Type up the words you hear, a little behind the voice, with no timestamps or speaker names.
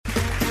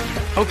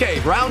Okay,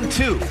 round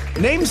two.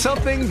 Name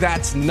something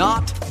that's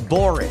not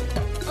boring.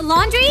 A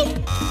laundry?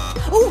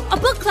 Ooh, a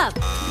book club.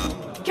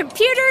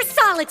 Computer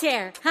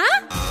solitaire,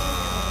 huh?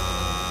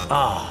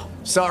 Ah,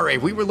 sorry,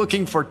 we were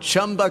looking for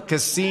Chumba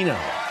Casino.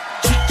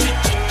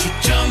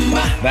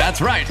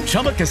 That's right,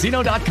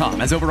 ChumbaCasino.com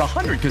has over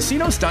 100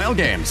 casino-style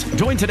games.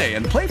 Join today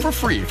and play for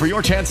free for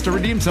your chance to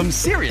redeem some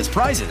serious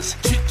prizes.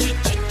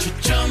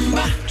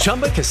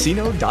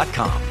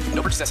 ChumbaCasino.com.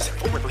 No purchase necessary.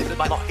 Void where prohibited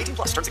by law. 18+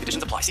 terms and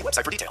conditions apply. See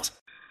website for details.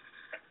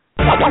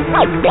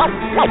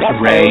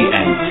 Ray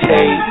and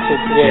Tay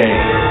today.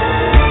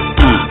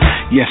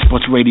 Yes,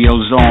 Sports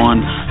Radio's on.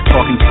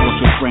 Talking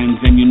sports with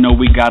friends, and you know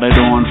we got it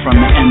on. From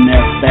the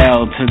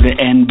NFL to the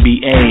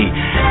NBA,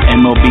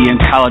 MLB and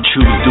college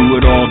hoops do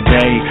it all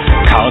day.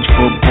 College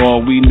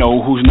football, we know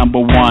who's number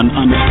one.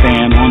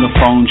 Understand, on the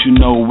phones, you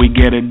know we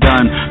get it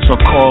done. So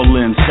call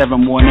in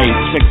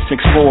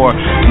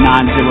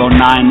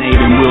 718-664-9098,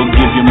 and we'll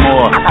give you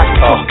more.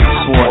 Talking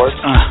sports.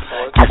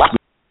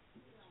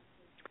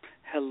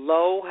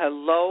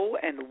 Hello,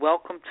 and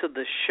welcome to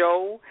the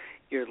show.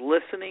 You're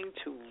listening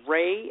to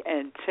Ray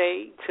and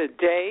Tay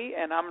today,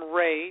 and I'm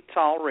Ray,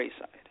 Tall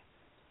Rayside.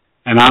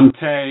 And I'm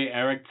Tay,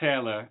 Eric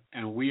Taylor,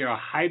 and we are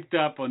hyped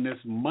up on this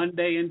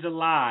Monday in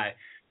July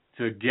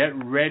to get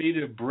ready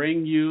to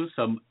bring you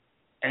some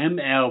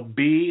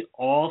MLB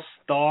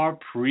All-Star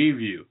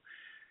preview.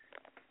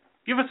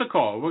 Give us a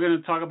call. We're going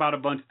to talk about a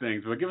bunch of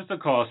things, but give us a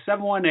call,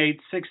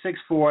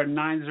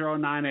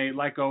 718-664-9098.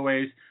 Like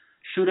always,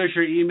 shoot us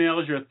your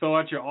emails, your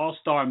thoughts, your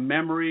All-Star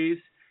memories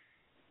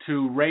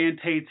to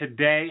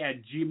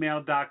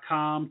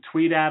rayandtaytoday@gmail.com.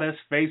 Tweet at us,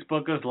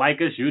 Facebook us,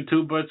 like us,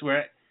 YouTube us.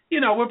 We're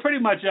pretty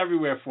much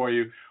everywhere for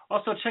you.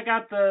 Also, check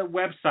out the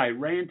website,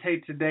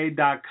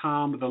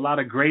 rayandtaytoday.com, with a lot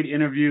of great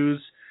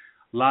interviews,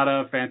 a lot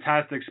of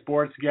fantastic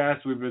sports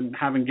guests. We've been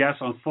having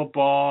guests on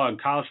football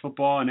and college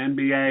football and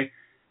NBA,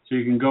 so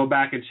you can go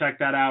back and check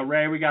that out.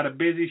 Ray, we got a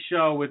busy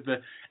show with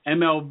the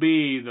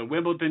MLB, the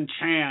Wimbledon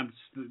champs,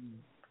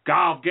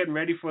 golf, getting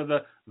ready for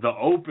the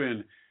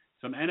Open,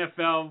 some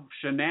NFL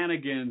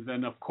shenanigans,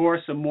 and, of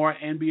course, some more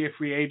NBA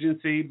free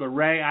agency. But,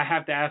 Ray, I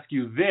have to ask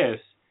you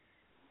this.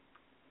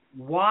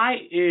 Why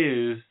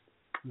is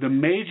the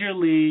Major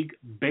League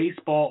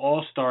Baseball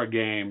All-Star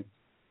Game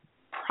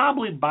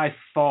probably by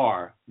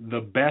far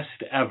the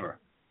best ever?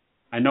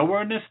 I know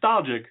we're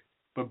nostalgic,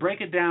 but break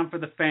it down for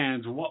the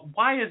fans.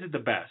 Why is it the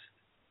best?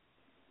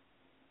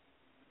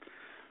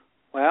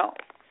 Well,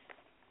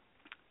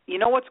 you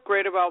know what's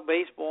great about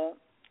baseball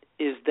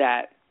is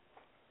that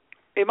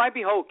it might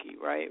be hokey,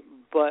 right?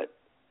 But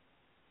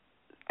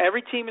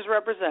every team is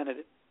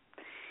represented,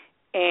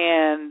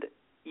 and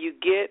you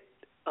get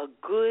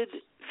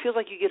feels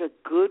like you get a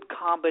good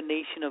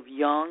combination of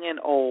young and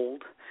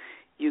old.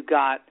 You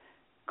got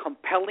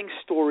compelling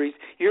stories.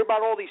 You hear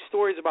about all these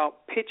stories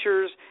about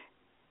pitchers,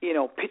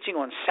 pitching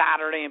on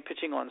Saturday and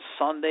pitching on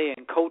Sunday,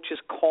 and coaches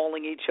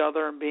calling each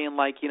other and being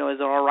like, is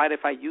it all right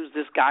if I use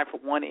this guy for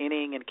one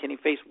inning, and can he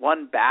face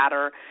one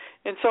batter?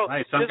 And so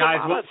right, some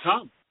guys won't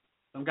come.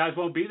 Some guys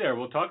won't be there.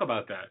 We'll talk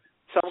about that.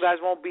 Some guys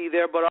won't be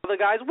there, but other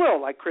guys will,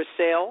 like Chris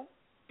Sale.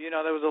 There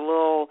was a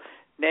little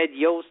Ned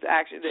Yost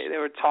action. They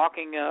were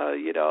talking,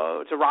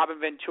 to Robin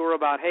Ventura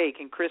about, hey,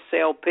 can Chris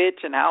Sale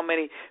pitch and how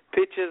many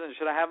pitches, and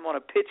should I have him on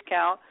a pitch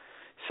count?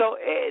 So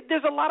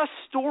there's a lot of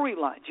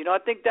storylines. I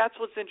think that's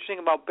what's interesting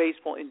about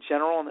baseball in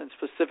general, and then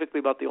specifically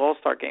about the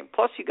All-Star Game.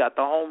 Plus, you got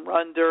the home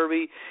run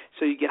derby,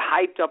 so you get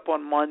hyped up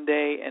on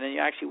Monday, and then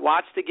you actually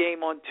watch the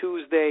game on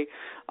Tuesday.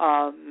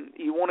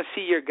 You want to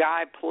see your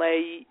guy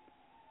play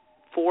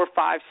 4,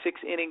 5,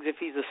 6 innings if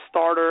he's a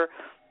starter.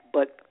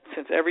 But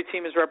since every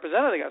team is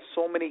represented, they got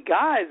so many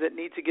guys that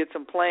need to get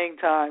some playing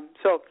time.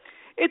 So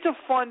it's a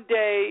fun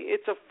day.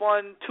 It's a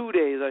fun 2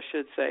 days, I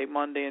should say,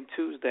 Monday and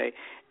Tuesday.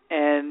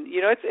 And,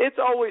 it's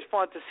always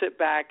fun to sit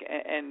back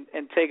and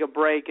take a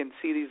break and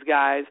see these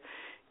guys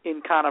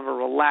in kind of a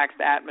relaxed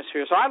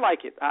atmosphere. So I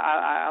like it.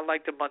 I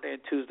like the Monday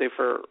and Tuesday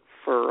for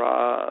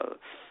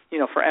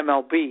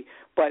MLB.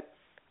 But,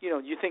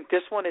 you think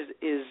this one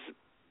is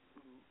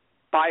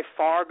by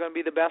far going to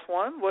be the best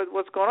one?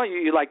 What's going on?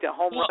 You like the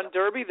home run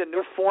derby, the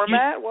new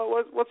format?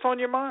 What's on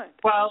your mind?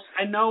 Well,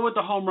 I know with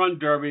the home run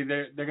derby,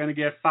 they're going to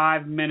get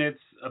 5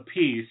 minutes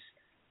apiece.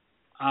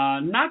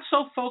 Not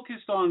so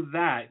focused on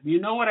that. You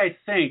know what I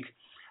think?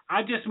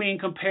 I just mean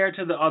compared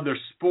to the other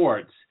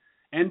sports.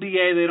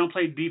 NBA, they don't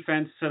play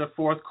defense to the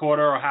fourth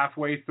quarter or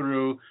halfway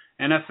through.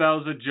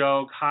 NFL's a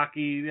joke.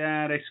 Hockey,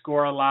 they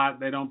score a lot.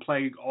 They don't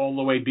play all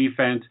the way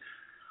defense.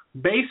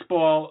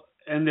 Baseball,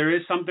 and there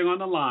is something on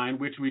the line,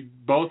 which we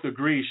both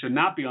agree should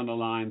not be on the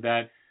line,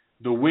 that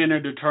the winner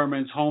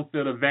determines home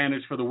field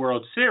advantage for the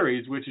World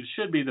Series, which it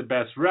should be the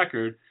best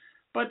record.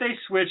 But they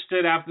switched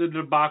it after the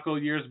debacle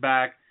years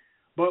back.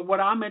 But what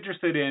I'm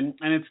interested in,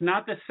 and it's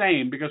not the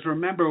same, because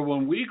remember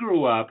when we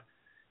grew up,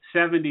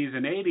 70s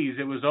and 80s,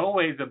 it was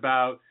always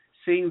about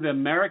seeing the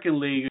American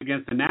League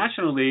against the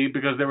National League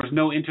because there was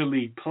no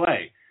interleague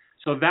play.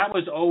 So that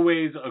was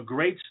always a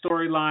great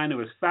storyline. It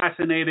was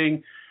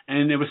fascinating,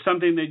 and it was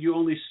something that you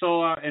only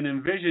saw and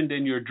envisioned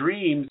in your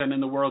dreams and in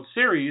the World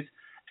Series.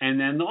 and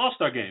then the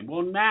All-Star game.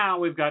 Well, now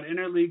we've got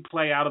interleague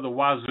play out of the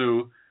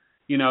wazoo.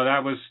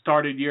 That was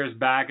started years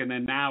back, and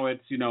then now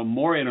it's,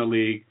 more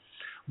interleague.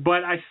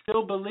 But I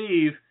still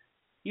believe,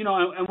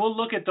 and we'll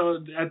look at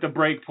the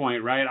break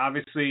point, right?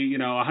 Obviously,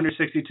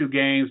 162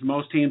 games.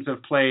 Most teams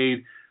have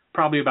played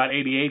probably about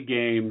 88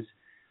 games.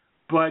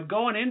 But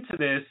going into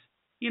this,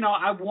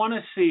 I want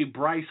to see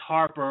Bryce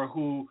Harper,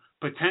 who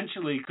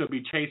potentially could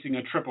be chasing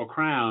a triple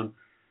crown,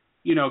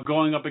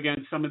 going up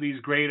against some of these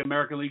great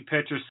American League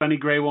pitchers. Sonny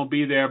Gray won't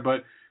be there,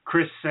 but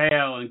Chris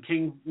Sale and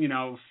King,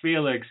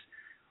 Felix,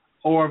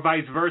 or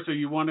vice versa.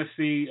 You want to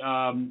see,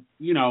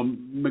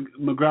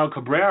 Miguel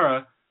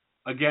Cabrera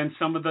against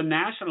some of the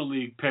National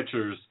League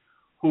pitchers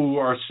who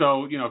are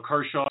so,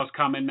 Kershaw's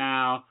coming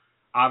now,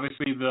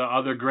 obviously the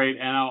other great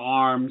NL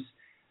arms.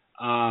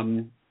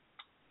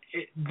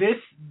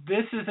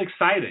 This is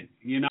exciting,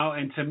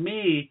 and to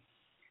me,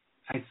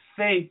 I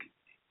think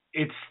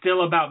it's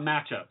still about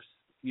matchups,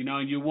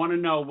 and you want to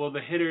know, will the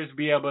hitters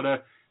be able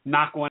to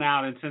knock one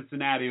out in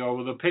Cincinnati, or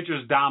will the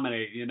pitchers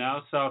dominate,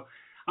 So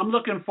I'm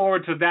looking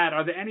forward to that.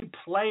 Are there any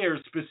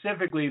players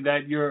specifically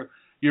that you're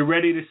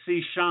ready to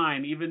see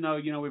shine, even though,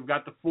 we've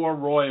got the 4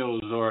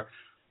 Royals or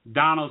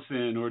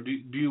Donaldson, or do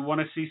you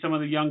want to see some of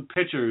the young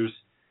pitchers?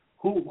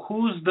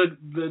 Who's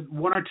the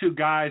 1 or 2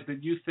 guys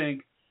that you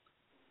think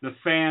the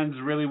fans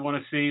really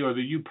want to see, or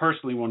that you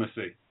personally want to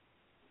see?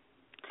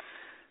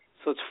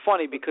 So it's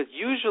funny because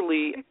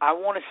usually I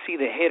want to see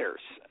the hitters.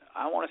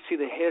 I want to see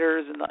the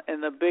hitters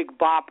and the big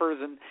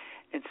boppers and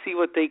see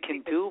what they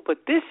can do.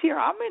 But this year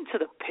I'm into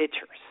the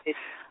pitchers.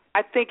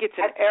 I think it's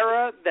an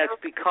era that's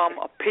become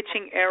a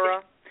pitching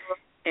era,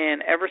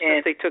 and ever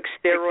since they took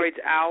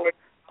steroids out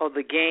of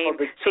the game.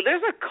 So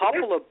there's a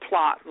couple of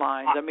plot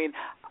lines. I mean,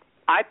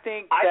 I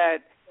think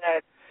that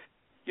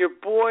your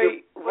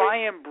boy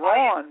Ryan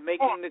Braun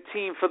making the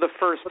team for the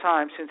first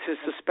time since his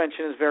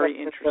suspension is very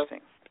interesting.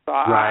 So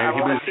I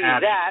want to see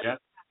that,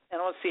 and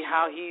I want to see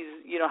how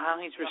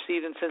he's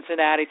received in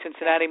Cincinnati,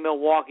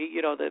 Milwaukee.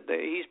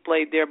 He's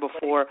played there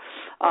before.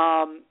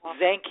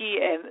 Zenke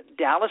and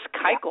Dallas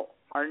Keuchel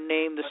are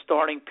named the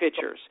starting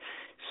pitchers.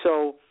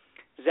 So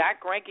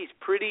Zach Greinke's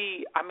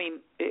pretty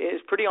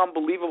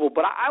unbelievable.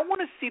 But I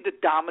want to see the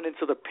dominance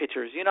of the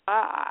pitchers.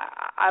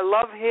 I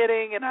love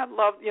hitting, and I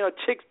love,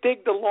 chicks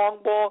dig the long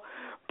ball.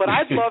 But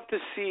I'd love to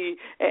see,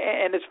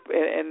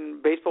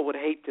 and baseball would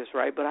hate this,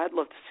 right? But I'd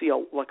love to see a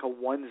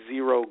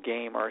 1-0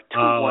 game or a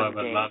 2-1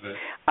 game. Love it.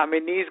 I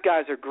mean, these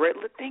guys are great.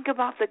 Think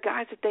about the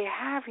guys that they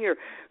have here: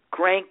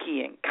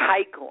 Greinke and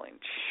Keuchel and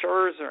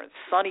Scherzer and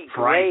Sonny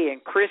Gray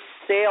and Chris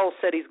Sale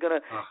said he's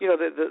gonna.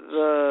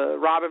 The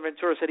Robin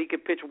Ventura said he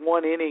could pitch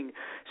 1 inning.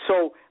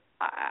 So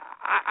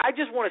I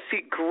just want to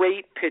see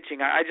great pitching.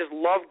 I just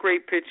love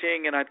great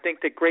pitching, and I think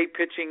that great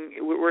pitching,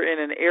 we're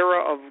in an era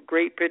of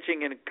great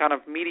pitching and kind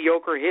of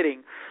mediocre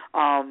hitting.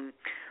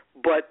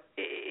 But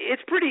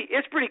it's pretty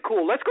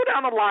cool. Let's go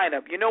down the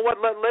lineup. You know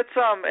what? Let's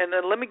and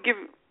then let me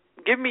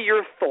give me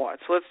your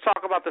thoughts. Let's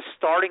talk about the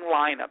starting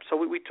lineup. So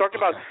we talked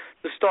about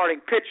the starting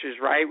pitchers,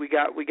 right? We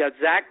got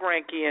Zach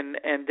Greinke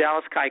and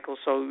Dallas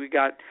Keuchel. So we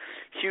got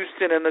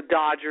Houston and the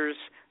Dodgers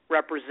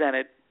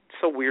represented.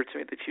 So weird to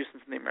me that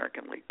Houston's in the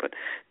American League, but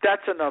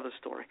that's another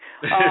story.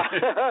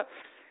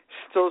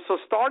 So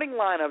starting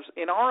lineups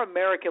in our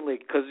American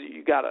League, because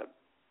you got to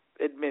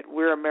admit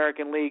we're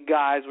American League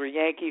guys, we're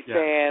Yankee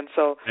fans,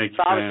 so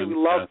obviously we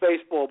love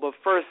baseball, but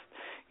first,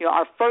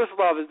 our first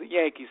love is the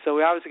Yankees, so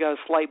we obviously got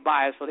a slight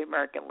bias for the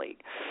American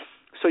League.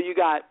 So you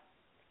got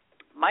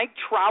Mike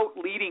Trout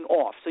leading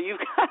off. So you've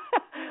got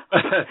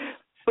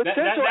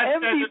potential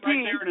MVP. That's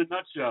right there in a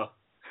nutshell.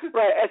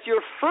 Right, as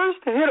your first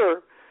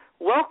hitter.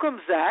 Welcome,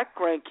 Zach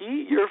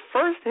Greinke. Your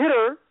first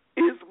hitter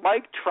is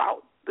Mike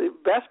Trout, the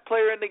best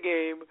player in the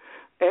game,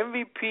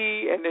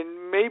 MVP, and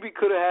then maybe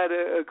could have had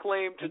a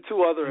claim to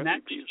 2 other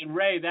MVPs. And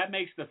Ray, that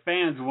makes the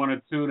fans want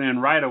to tune in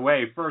right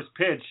away. First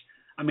pitch.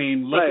 I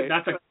mean,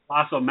 that's a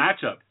colossal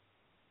matchup.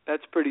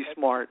 That's pretty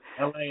smart.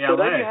 LA. So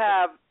then you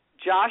have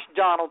Josh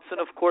Donaldson,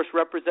 of course,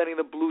 representing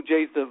the Blue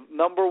Jays, the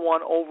number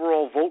 1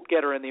 overall vote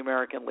getter in the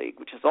American League,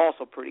 which is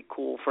also pretty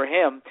cool for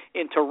him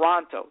in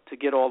Toronto to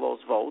get all those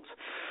votes.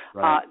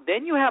 Right.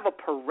 Then you have a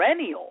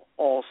perennial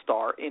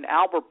all-star in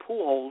Albert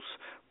Pujols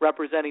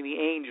representing the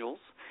Angels.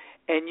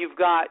 And you've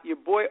got your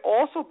boy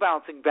also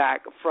bouncing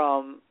back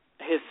from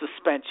his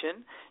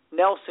suspension,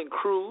 Nelson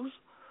Cruz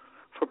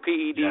for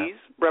PEDs,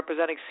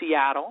 representing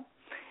Seattle.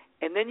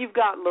 And then you've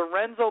got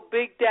Lorenzo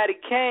Big Daddy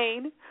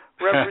Kane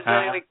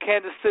representing the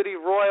Kansas City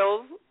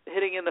Royals,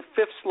 hitting in the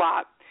 5th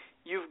slot.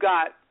 You've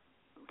got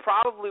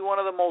probably one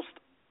of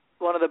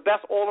the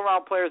best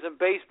all-around players in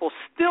baseball,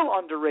 still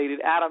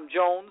underrated, Adam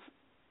Jones,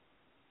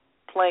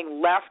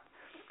 playing left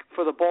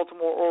for the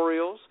Baltimore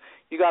Orioles.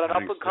 You got an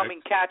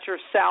up-and-coming catcher,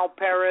 Sal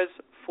Perez,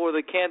 for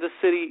the Kansas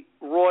City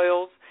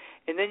Royals.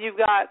 And then you've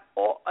got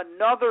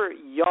another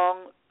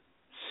young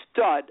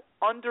stud,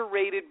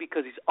 underrated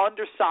because he's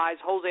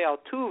undersized, Jose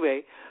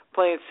Altuve,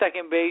 playing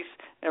second base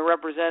and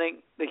representing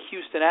the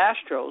Houston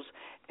Astros.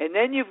 And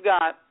then you've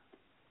got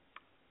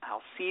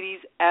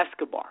Alcides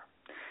Escobar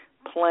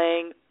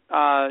playing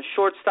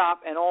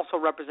shortstop, and also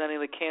representing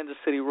the Kansas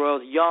City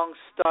Royals. Young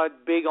stud,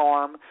 big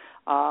arm,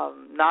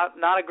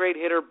 not a great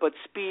hitter, but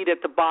speed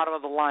at the bottom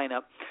of the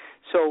lineup.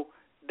 So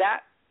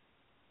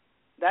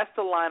that's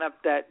the lineup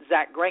that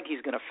Zach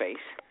Greinke's going to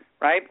face,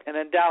 right? And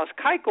then Dallas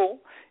Keuchel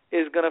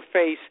is going to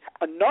face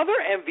another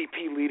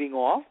MVP leading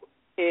off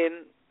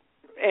in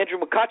Andrew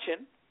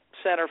McCutchen,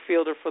 center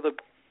fielder for the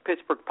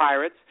Pittsburgh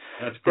Pirates.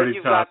 That's pretty then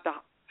you've tough.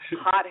 got the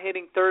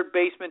hot-hitting third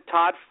baseman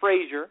Todd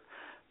Frazier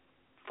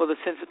for the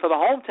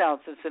hometown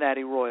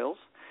Cincinnati Royals.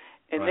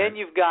 And then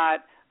you've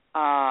got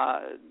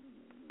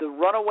the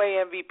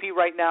runaway MVP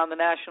right now in the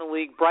National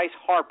League, Bryce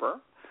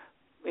Harper,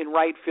 in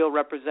right field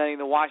representing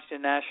the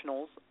Washington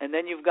Nationals. And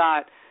then you've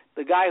got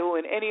the guy who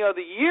in any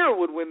other year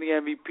would win the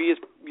MVP is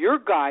your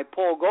guy,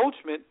 Paul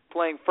Goldschmidt,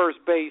 playing first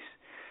base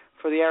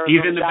for the Arizona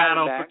Diamondbacks. He's in the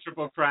battle for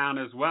Triple Crown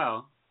as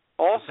well.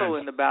 Also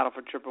in the battle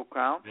for Triple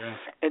Crown. Yeah.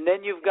 And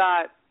then you've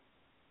got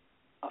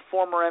a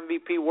former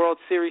MVP World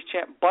Series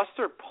champ,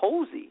 Buster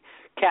Posey,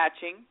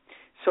 catching.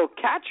 So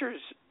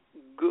catchers,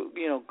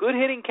 good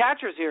hitting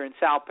catchers here in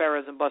Sal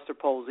Perez and Buster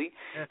Posey.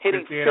 Yeah,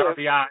 hitting 58 fifth.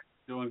 RBI,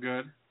 doing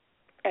good.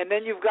 And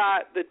then you've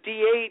got the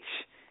DH.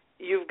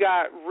 You've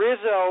got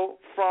Rizzo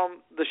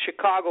from the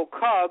Chicago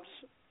Cubs,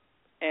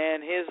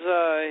 and his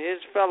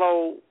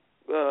fellow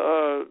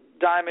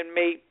Diamond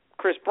mate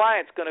Chris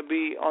Bryant's going to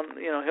be on.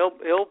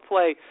 He'll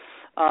play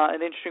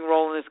an interesting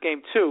role in this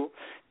game too.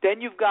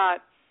 Then you've got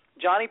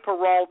Johnny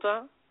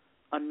Peralta,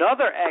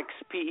 another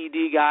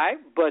ex-PED guy,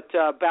 but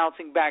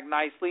bouncing back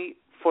nicely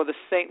for the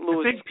St.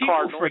 Louis I think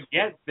Cardinals. people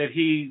forget that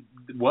he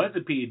was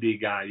a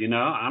PED guy.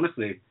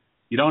 Honestly,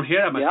 you don't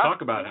hear that much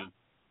talk about him.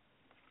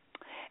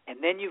 And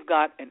then you've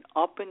got an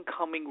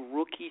up-and-coming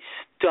rookie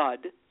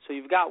stud. So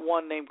you've got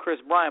one named Chris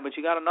Bryant, but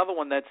you got another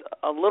one that's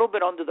a little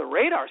bit under the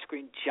radar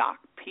screen, Jock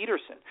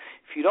Peterson.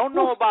 If you don't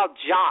know about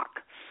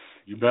Jock,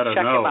 you better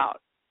check know. him out.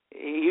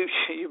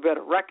 You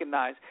better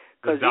recognize,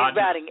 because he's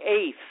batting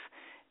eighth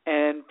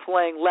and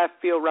playing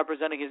left field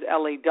representing his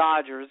L.A.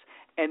 Dodgers.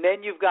 And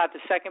then you've got the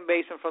second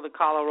baseman for the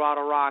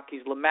Colorado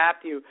Rockies,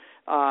 LeMahieu,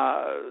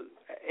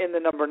 in the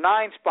number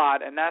 9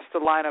 spot, and that's the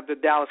lineup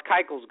that Dallas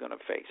Keuchel's going to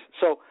face.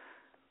 So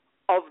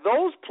of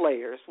those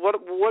players, what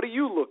are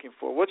you looking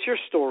for? What's your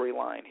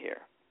storyline here?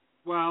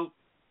 Well,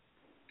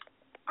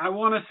 I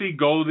want to see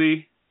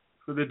Goldie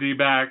for the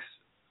D-backs.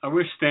 I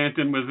wish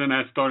Stanton was in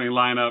that starting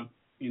lineup,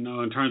 in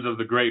terms of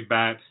the great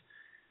bats.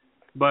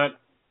 But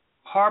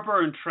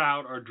Harper and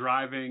Trout are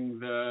driving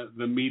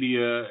the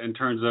media in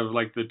terms of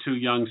like the two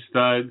young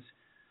studs.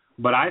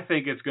 But I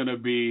think it's going to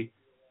be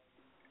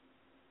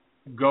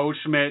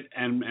Goldschmidt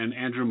and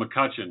Andrew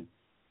McCutchen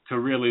to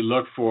really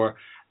look for.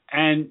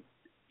 And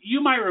you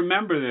might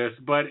remember this,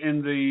 but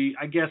in the,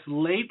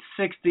 late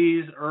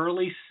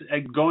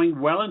 60s,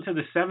 going well into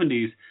the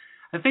 70s,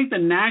 I think the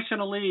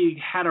National League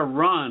had a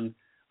run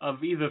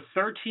of either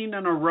 13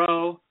 in a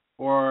row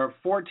or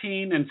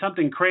 14 and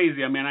something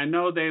crazy. I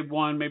know they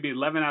won maybe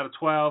 11 out of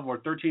 12 or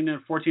 13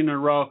 and 14 in a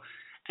row,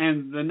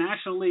 and the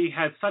National League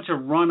had such a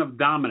run of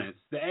dominance.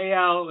 The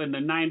AL in the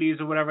 90s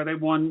or whatever, they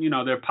won,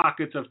 their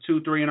pockets of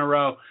 2-3 in a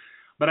row.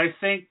 But I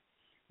think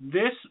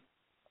this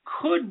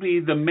could be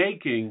the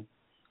making.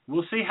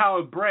 We'll see how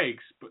it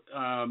breaks. But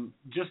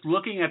just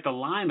looking at the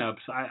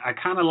lineups, I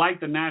kind of like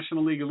the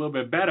National League a little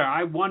bit better.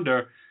 I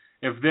wonder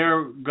if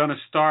they're going to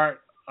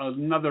start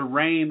another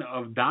reign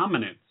of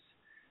dominance.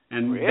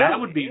 And really? That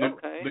would be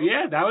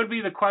that would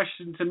be the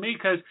question to me,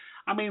 because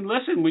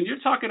listen, when you're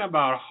talking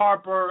about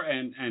Harper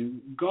and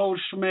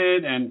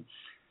Goldschmidt and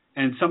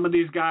some of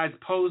these guys,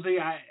 Posey,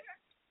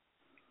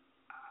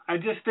 I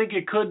just think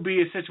it could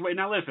be a situation.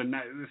 Now listen,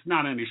 it's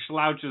not any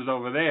slouches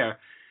over there,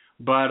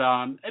 but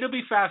it'll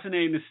be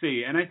fascinating to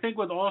see. And I think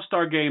with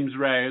All-Star games,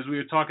 Ray, as we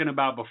were talking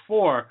about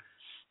before,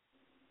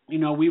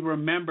 we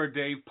remember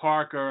Dave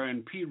Parker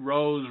and Pete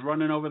Rose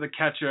running over the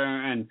catcher,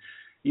 and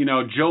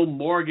Joe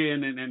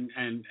Morgan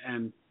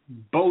and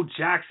Bo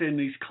Jackson,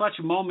 these clutch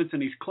moments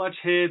and these clutch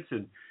hits,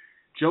 and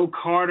Joe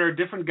Carter,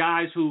 different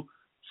guys who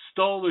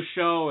stole the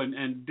show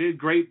and did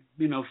great,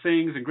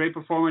 things and great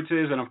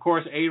performances. And of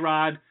course,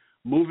 A-Rod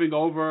moving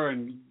over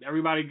and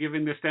everybody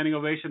giving the standing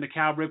ovation to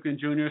Cal Ripken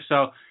Jr.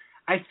 So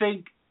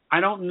I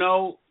don't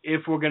know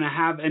if we're going to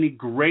have any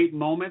great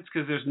moments,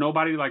 because there's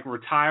nobody like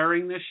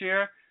retiring this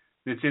year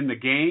that's in the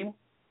game.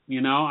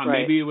 Right.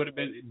 Maybe it would have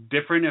been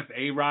different if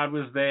A-Rod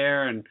was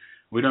there, and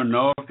we don't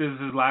know if this is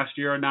his last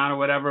year or not or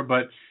whatever,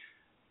 but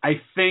I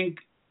think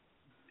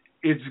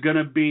it's going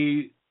to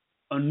be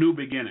a new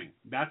beginning.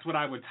 That's what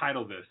I would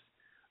title this,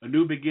 a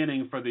new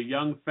beginning for the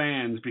young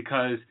fans,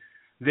 because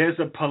there's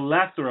a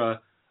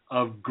plethora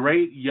of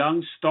great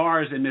young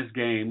stars in this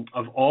game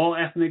of all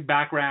ethnic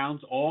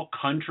backgrounds, all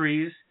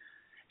countries.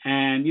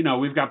 And,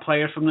 we've got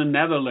players from the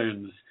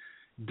Netherlands,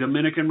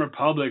 Dominican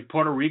Republic,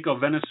 Puerto Rico,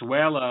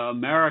 Venezuela,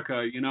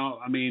 America,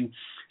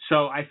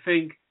 So I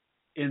think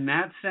in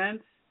that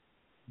sense,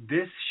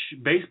 this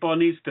baseball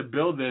needs to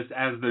build this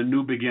as the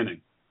new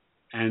beginning.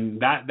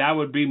 And that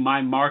would be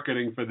my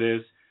marketing for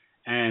this.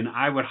 And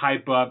I would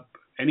hype up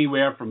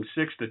anywhere from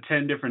 6 to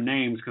 10 different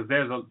names, because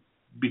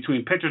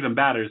between pitchers and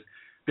batters,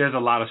 there's a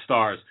lot of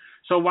stars.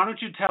 So why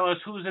don't you tell us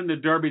who's in the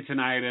Derby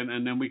tonight,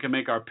 and then we can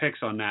make our picks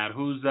on that.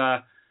 Who's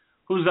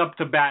up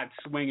to bat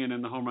swinging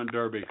in the Home Run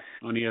Derby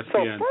on ESPN? So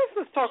first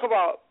let's talk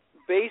about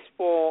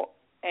baseball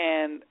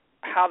and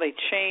how they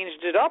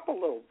changed it up a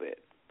little bit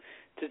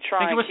to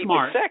try and keep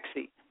it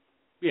sexy.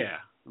 Yeah,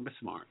 it was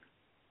smart.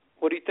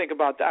 What do you think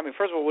about that? I mean,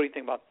 first of all, what do you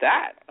think about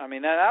that? I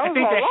mean, that was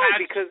all right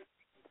because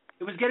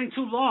it was getting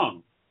too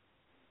long,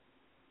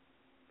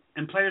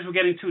 and players were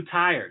getting too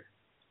tired.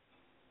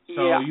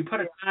 So you put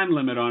a time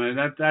limit on it.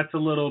 That's a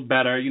little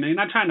better. You know, you're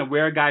not trying to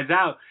wear guys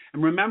out.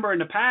 And remember, in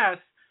the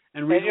past,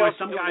 and reason why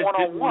some guys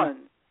didn't want,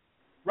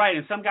 right,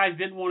 and some guys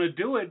didn't want to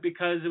do it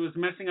because it was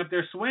messing up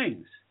their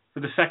swings for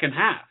the second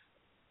half.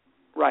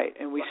 Right,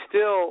 and we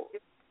still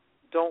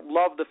don't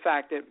love the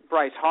fact that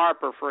Bryce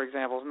Harper, for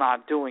example, is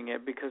not doing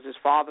it because his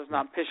father's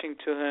not pitching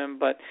to him.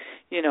 But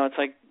you know, it's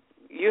like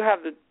you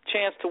have the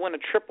chance to win a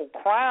triple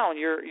crown.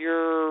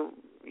 You're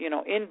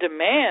in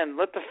demand.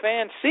 Let the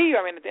fans see you.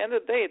 I mean, at the end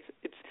of the day,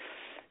 it's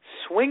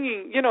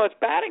swinging. You know, it's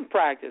batting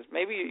practice.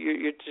 Maybe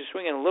you're just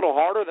swinging a little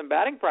harder than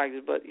batting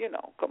practice, but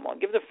come on,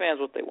 give the fans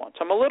what they want.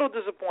 So I'm a little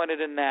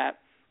disappointed in that.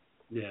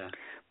 Yeah.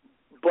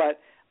 But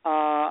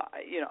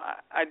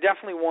I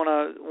definitely want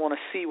to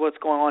see what's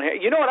going on here.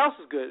 You know what else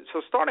is good?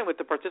 So starting with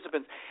the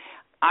participants,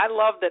 I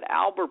love that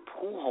Albert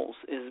Pujols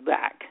is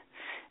back,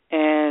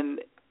 and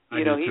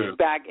he's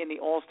back in the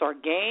All-Star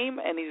game,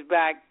 and he's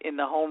back in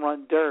the Home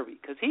Run Derby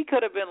because he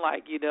could have been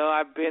like,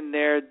 I've been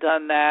there,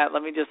 done that.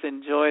 Let me just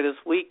enjoy this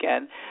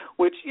weekend,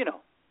 which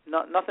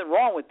nothing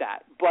wrong with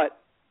that. But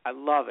I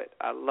love it.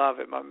 I love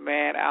it. My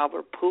man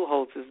Albert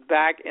Pujols is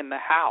back in the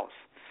house.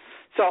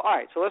 So, all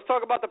right, so let's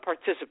talk about the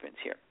participants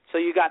here. So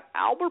you got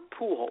Albert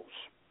Pujols.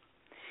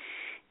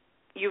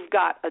 You've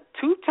got a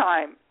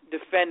two-time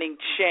defending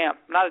champ,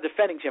 not a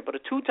defending champ, but a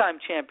two-time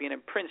champion in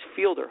Prince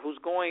Fielder, who's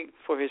going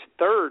for his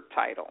third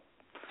title.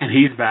 And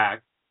he's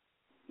back.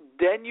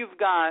 Then you've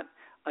got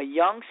a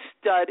young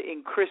stud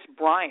in Chris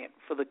Bryant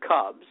for the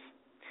Cubs.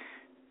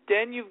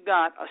 Then you've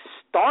got a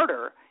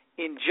starter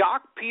in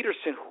Jock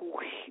Peterson who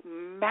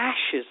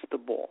mashes the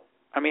ball.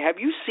 I mean, have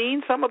you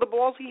seen some of the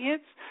balls he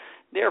hits?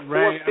 They're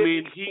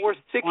 450,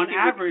 460 on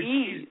average, with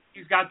ease.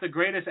 He's got the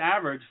greatest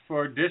average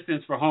for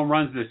distance for home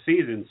runs this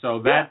season.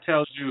 So that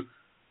tells you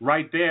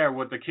right there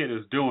what the kid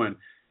is doing.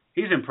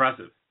 He's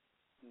impressive.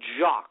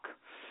 Jock.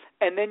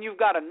 And then you've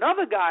got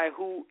another guy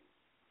who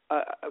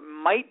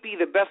might be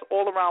the best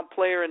all-around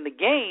player in the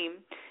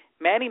game,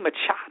 Manny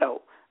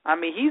Machado. I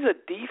mean, he's a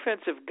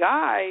defensive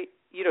guy.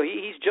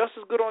 He's just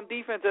as good on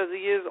defense as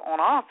he is on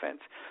offense.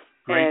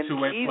 Great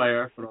two-way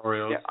player for the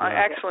Orioles.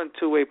 Excellent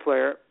two-way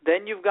player.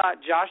 Then you've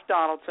got Josh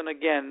Donaldson,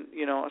 again,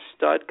 a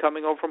stud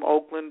coming over from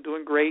Oakland,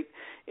 doing great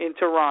in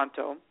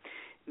Toronto.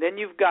 Then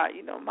you've got,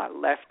 my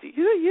lefty.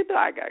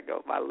 I got to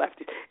go, my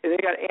lefty. And then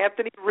you got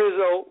Anthony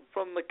Rizzo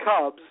from the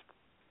Cubs.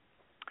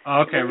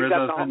 Okay,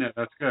 Rizzo's in there.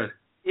 That's good.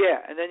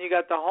 Yeah, and then you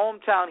got the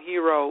hometown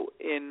hero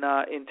in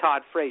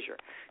Todd Frazier.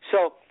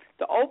 So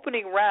the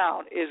opening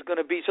round is going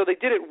to be, so they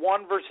did it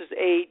 1 versus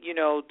 8,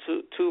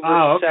 2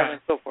 versus 7,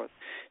 and so forth.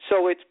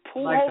 So it's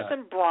Pujols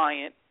and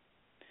Bryant.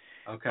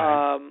 Okay.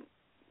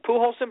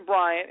 Pujols and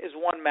Bryant is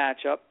one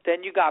matchup.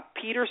 Then you got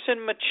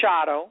Peterson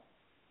Machado.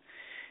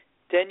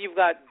 Then you've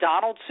got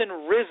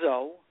Donaldson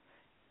Rizzo,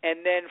 and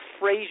then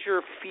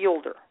Frazier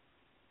Fielder.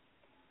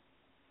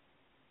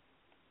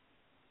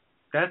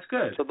 That's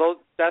good. So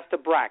that's the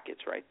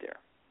brackets right there.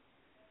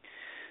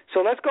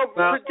 So let's go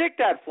predict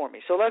that for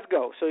me. So let's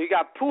go. So you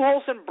got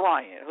Pujols and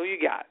Bryant. Who you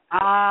got?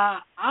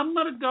 I'm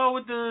going to go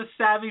with the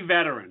savvy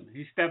veteran.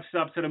 He steps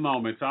up to the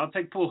moment, so I'll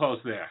take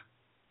Pujols there.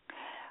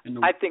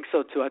 I think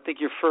so too. I think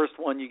your first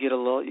one you get a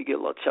little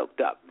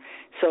choked up.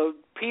 So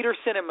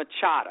Peterson and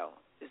Machado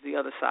is the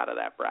other side of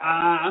that bracket.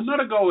 I'm going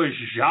to go with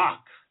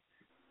Jacques.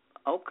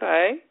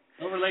 Okay.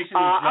 No relation to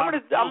Jacques.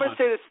 I'm going to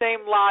say the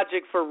same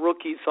logic for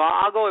rookies, so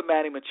I'll go with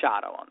Manny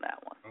Machado on that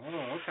one.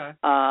 Oh, okay.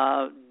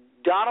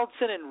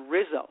 Donaldson and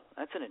Rizzo.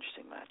 That's an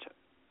interesting matchup.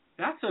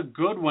 That's a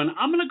good one.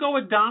 I'm going to go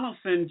with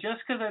Donaldson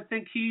just because I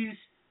think he's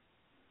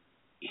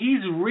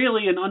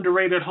really an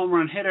underrated home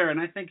run hitter, and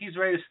I think he's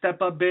ready to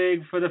step up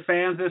big for the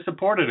fans that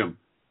supported him.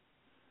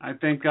 I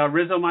think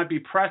Rizzo might be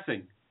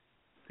pressing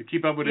to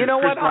keep up with his Chris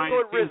Bryant. I'll go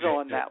with Rizzo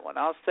on that one.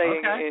 I'll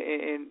say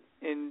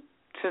in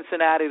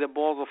Cincinnati the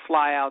balls will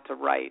fly out to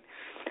right.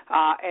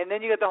 And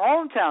then you got the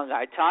hometown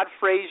guy, Todd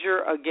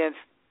Frazier against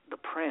the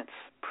Prince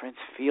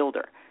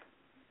Fielder.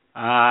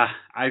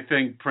 I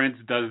think Prince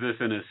does this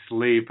in his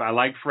sleep. I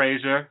like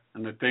Frazier,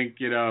 and I think,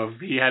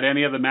 if he had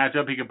any other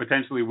matchup, he could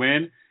potentially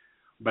win.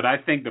 But I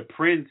think the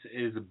Prince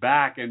is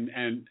back, and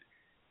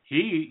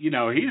he,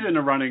 he's in the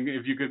running,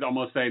 if you could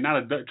almost say,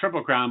 not a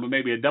triple crown, but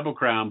maybe a double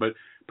crown. But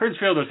Prince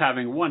Fielder's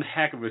having one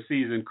heck of a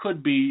season,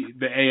 could be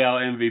the AL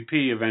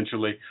MVP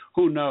eventually.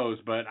 Who knows?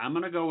 But I'm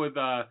going to go with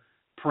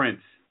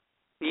Prince.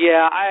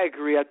 Yeah, I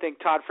agree. I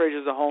think Todd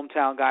Frazier's a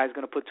hometown guy. Is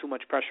going to put too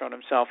much pressure on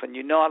himself. And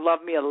I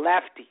love me a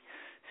lefty.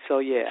 So,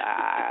 yeah,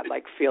 I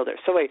like Fielder.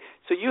 So, wait,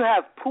 so you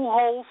have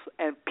Pujols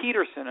and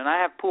Peterson, and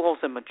I have Pujols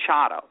and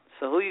Machado.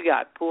 So who you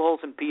got, Pujols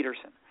and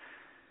Peterson?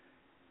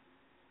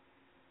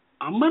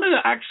 I'm going to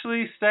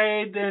actually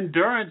say the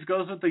endurance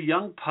goes with the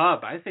young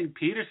pup. I think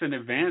Peterson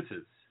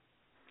advances.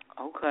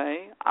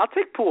 Okay. I'll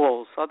take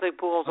Pujols.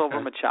 Over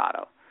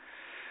Machado.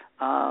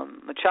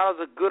 Machado's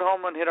a good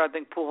home run hitter. I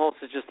think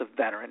Pujols is just a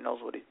veteran, knows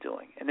what he's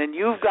doing. And then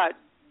you've got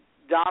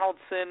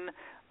Donaldson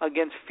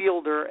against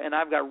Fielder, and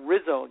I've got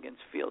Rizzo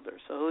against Fielder.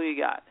 So who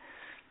you got?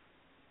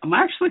 I'm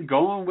actually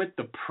going with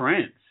the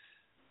Prince.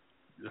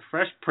 The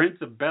Fresh Prince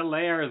of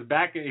Bel-Air is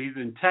back. He's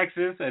in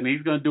Texas, and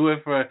he's going to do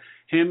it for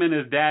him and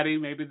his daddy.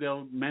 Maybe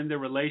they'll mend their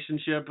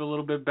relationship a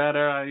little bit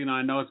better.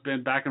 I know it's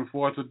been back and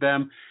forth with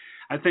them.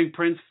 I think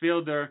Prince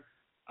Fielder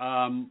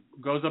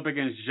goes up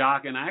against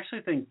Jacques, and I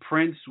actually think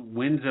Prince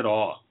wins it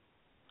all.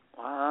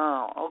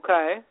 Wow,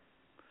 okay.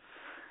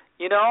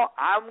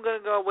 I'm going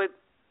to go with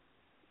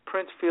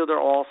Prince Fielder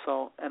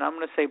also, and I'm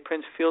going to say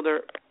Prince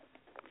Fielder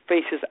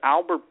faces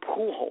Albert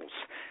Pujols.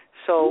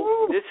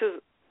 So This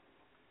is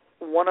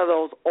one of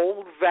those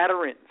old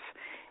veterans.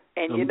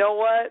 And you know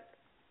what?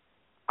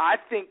 I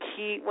think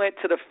he went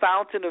to the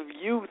fountain of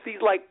youth.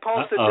 He's like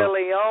Ponce de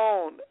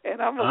Leon. And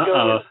I'm going to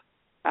go with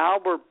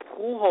Albert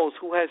Pujols,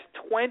 who has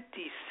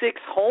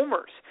 26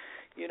 homers.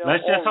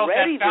 Let's just hope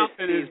that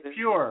fountain is season.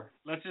 pure.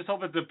 Let's just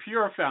hope it's a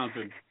pure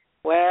fountain.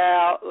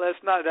 Well, let's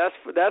not.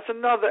 That's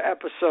another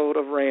episode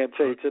of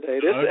Rante today.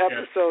 This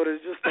episode is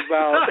just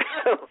about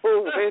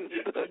who wins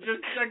the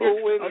Derby.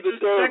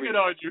 Checking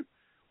on you.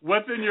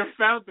 What's in your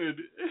fountain?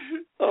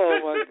 Oh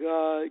my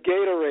God,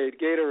 Gatorade.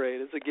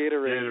 It's a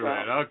Gatorade.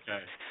 Gatorade.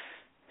 Okay.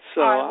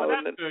 So, all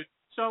right, that's good.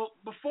 So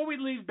before we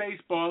leave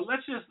baseball,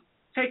 let's just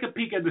take a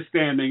peek at the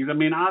standings. I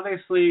mean,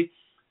 obviously,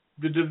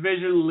 the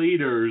division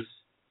leaders.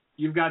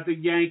 You've got the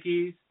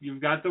Yankees.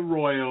 You've got the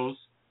Royals.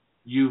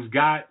 You've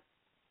got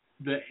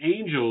the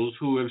Angels,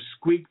 who have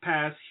squeaked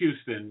past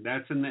Houston.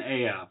 That's in the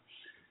AL.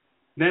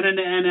 Then in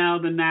the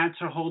NL, the Nats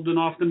are holding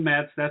off the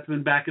Mets. That's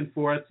been back and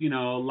forth, a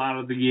lot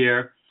of the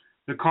year.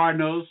 The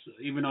Cardinals,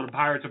 even though the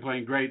Pirates are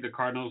playing great, the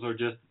Cardinals are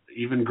just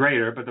even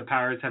greater, but the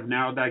Pirates have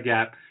narrowed that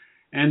gap.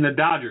 And the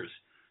Dodgers.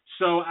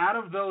 So out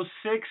of those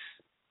six,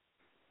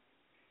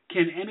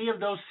 can any of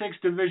those six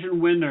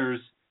division winners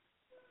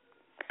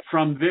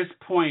from this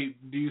point,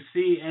 do you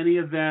see any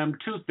of them,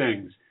 two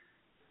things,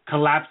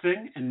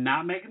 collapsing and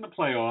not making the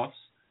playoffs,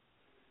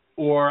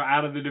 or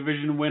out of the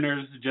division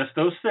winners, just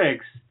those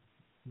six,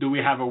 do we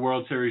have a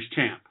World Series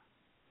champ?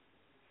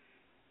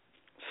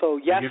 So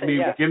yes and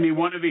yes. Give me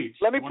one of each.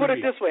 Let me put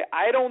it this way.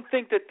 I don't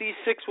think that these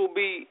six will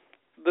be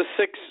the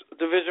six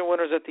division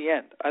winners at the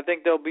end. I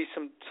think there'll be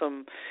some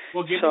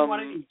Well, give me one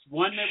of each.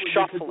 One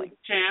that could be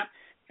champ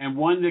and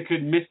one that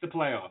could miss the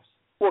playoffs.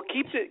 Well,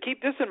 keep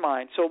this in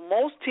mind. So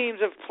most teams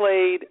have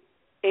played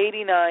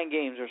 89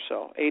 games or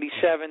so,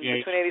 87,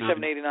 between 87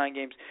 and 89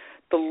 games.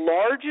 The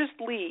largest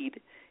lead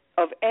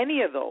of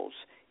any of those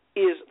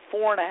is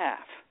 4.5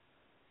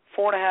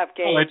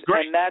 games. Oh, that's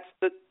great.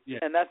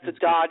 And that's the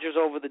Dodgers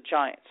over the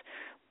Giants.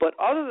 But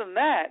other than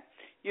that,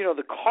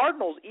 the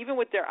Cardinals, even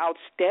with their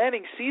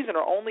outstanding season,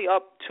 are only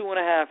up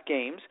 2.5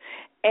 games.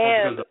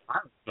 And because the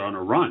Pirates are on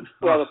a run.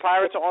 Well, the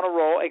Pirates are on a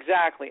roll,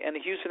 exactly. And the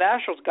Houston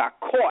Astros got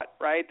caught,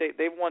 right?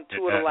 They've won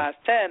 2 of the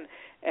last 10,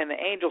 and the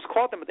Angels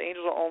caught them, but the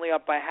Angels are only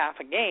up by half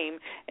a game.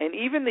 And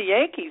even the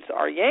Yankees,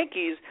 our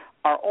Yankees,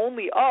 are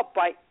only up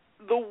by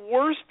the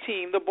worst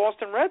team. The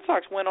Boston Red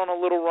Sox went on a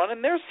little run, and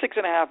they're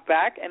 6.5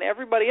 back, and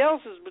everybody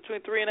else is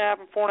between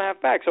 3.5 and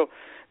 4.5 back. So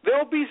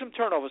there'll be some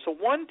turnovers. So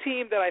one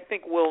team that I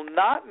think will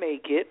not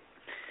make it,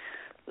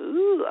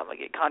 I'm going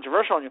to get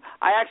controversial on you.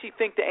 I actually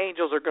think the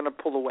Angels are going to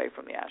pull away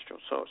from the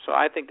Astros. So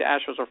I think the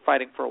Astros are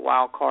fighting for a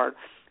wild card.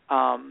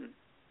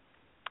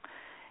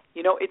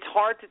 It's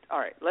hard to. All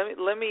right,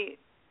 let me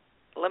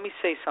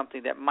say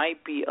something that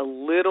might be a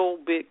little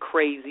bit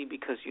crazy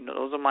because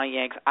those are my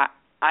Yanks.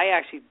 I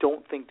actually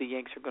don't think the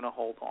Yanks are going to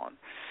hold on.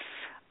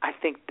 I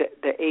think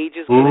that the age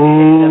is going to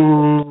hit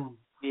them.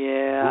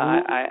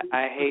 Yeah,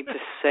 I hate to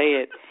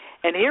say it.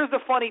 And here's the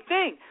funny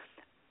thing.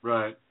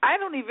 Right. I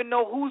don't even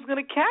know who's going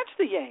to catch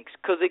the Yanks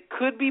because it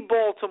could be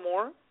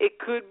Baltimore. It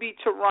could be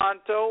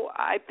Toronto.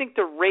 I think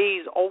the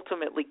Rays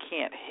ultimately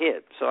can't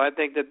hit. So I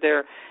think that it's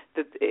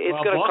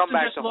going to come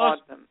back to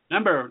haunt them.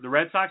 Remember, the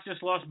Red Sox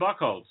just lost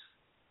Buchholz.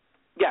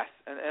 Yes,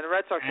 and the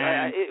Red Sox,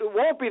 it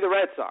won't be the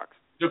Red Sox.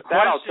 The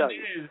question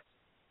is,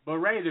 but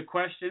Ray, the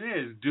question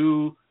is,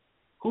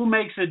 who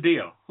makes a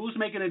deal? Who's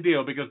making a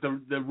deal? Because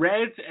the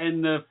Reds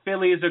and the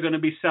Phillies are going to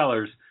be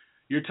sellers.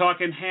 You're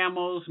talking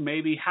Hamels,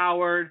 maybe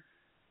Howard.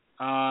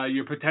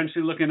 You're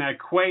potentially looking at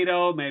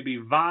Cueto, maybe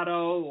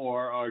Votto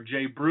or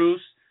Jay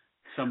Bruce,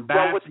 some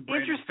bats,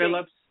 Brandon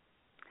Phillips.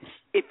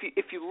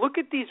 If you look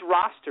at these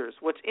rosters,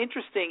 what's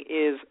interesting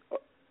is,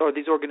 or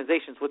these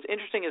organizations, what's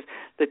interesting is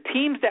the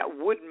teams that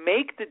would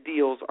make the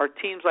deals are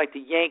teams like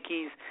the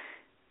Yankees,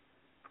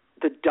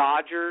 the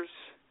Dodgers.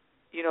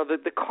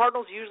 The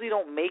Cardinals usually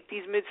don't make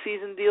these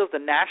midseason deals. The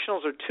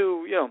Nationals are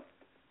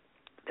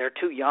they're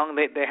too young.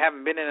 They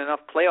haven't been in enough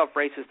playoff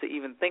races to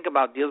even think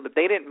about deals, but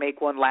they didn't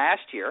make one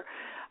last year.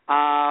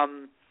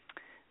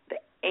 The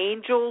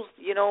Angels,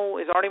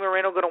 is Artie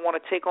Moreno going to want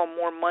to take on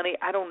more money?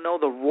 I don't know.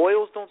 The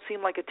Royals don't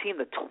seem like a team.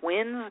 The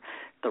Twins,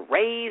 the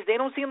Rays, they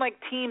don't seem like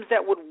teams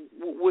that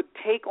would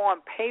take on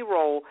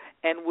payroll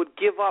and would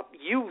give up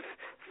youth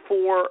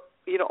for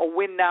a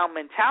win now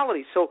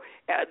mentality. So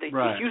the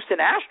Houston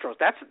Astros,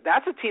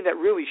 that's a team that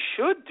really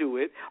should do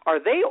it. Are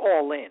they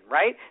all in?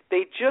 Right?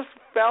 They just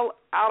fell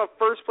out of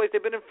first place.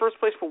 They've been in first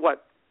place for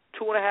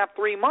 2.5,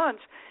 3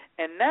 months,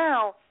 and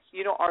now.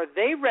 Are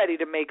they ready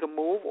to make a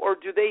move, or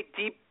do they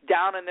deep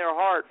down in their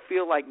heart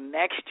feel like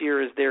next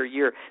year is their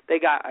year? They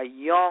got a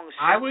young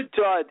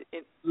stud in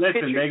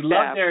listen.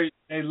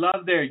 They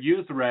love their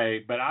youth,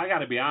 Ray. But I got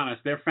to be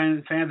honest, their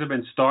fans have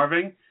been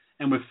starving,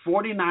 and with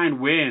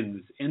 49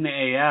 wins in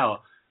the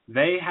AL,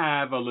 they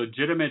have a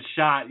legitimate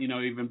shot.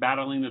 Even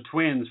battling the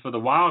Twins for the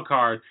wild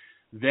card,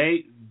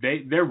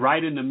 they're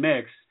right in the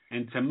mix.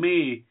 And to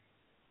me,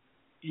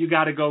 you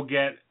got to go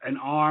get an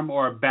arm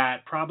or a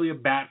bat, probably a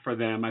bat for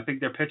them. I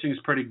think their pitching is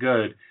pretty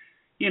good.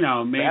 Maybe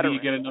you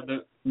get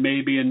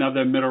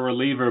another middle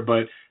reliever,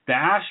 but the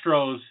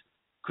Astros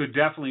could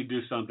definitely do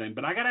something.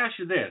 But I got to ask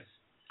you this.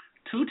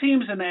 2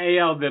 teams in the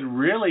AL that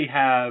really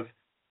have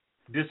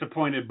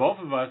disappointed both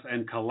of us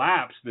and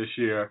collapsed this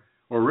year,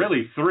 or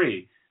really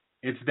 3.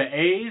 It's the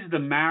A's, the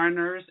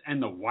Mariners,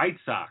 and the White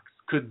Sox.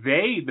 Could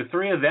the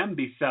 3 of them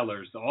be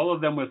sellers? All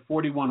of them with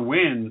 41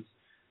 wins.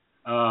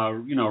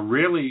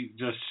 Really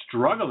just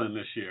struggling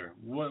this year.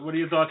 What are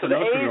your thoughts on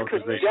those 3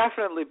 organizations? The A's could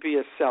definitely be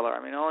a seller.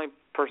 I mean, the only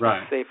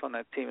person safe on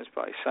that team is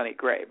probably Sonny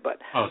Gray. But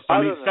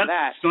Sonny is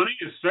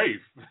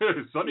safe.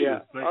 Sonny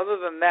is safe. Other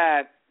than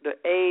that, the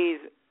A's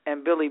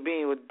and Billy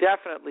Beane would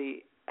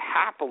definitely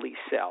happily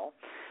sell.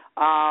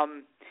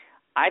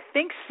 I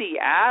think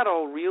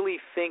Seattle really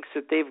thinks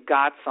that they've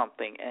got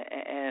something,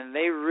 and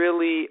they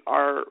really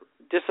are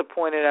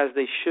disappointed as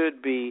they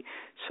should be.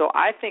 So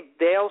I think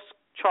they'll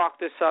chalk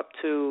this up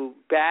to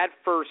bad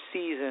first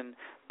season,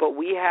 but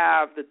we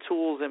have the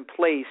tools in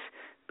place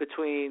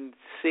between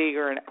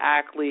Seager and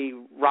Ackley,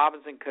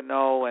 Robinson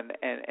Cano, and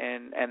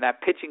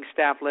that pitching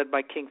staff led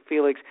by King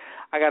Felix.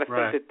 I got to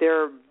think that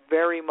they're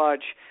very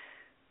much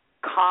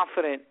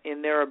confident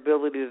in their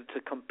ability to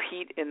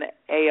compete in the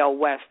AL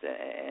West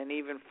and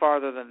even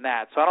farther than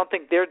that. So I don't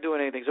think they're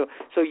doing anything. So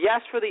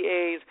yes for the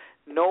A's,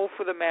 no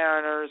for the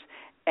Mariners,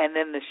 and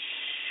then the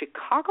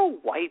Chicago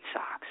White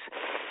Sox.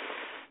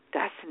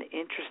 That's an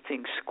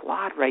interesting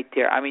squad right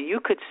there. I mean, you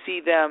could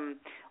see them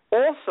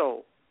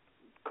also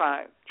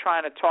kind of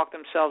trying to talk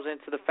themselves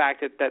into the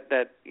fact that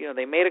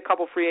they made a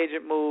couple free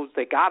agent moves.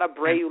 They got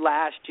Abreu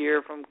last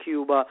year from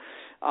Cuba.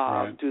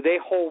 Do they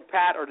hold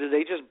pat, or do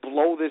they just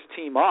blow this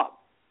team up?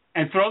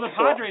 And throw the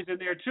Padres in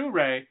there too,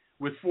 Ray,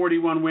 with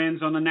 41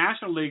 wins on the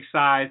National League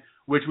side,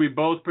 which we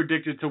both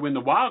predicted to win the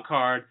wild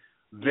card.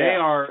 They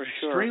are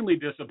extremely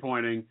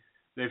disappointing.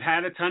 They've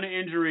had a ton of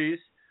injuries.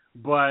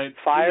 But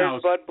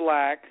fired Bud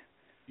Black.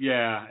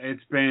 Yeah,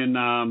 it's been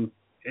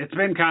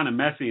kind of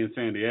messy in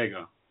San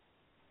Diego.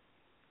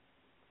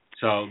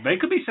 So they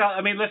could be.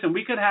 I mean, listen,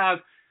 we could have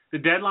the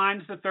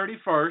deadline's the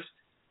 31st.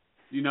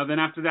 Then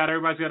after that,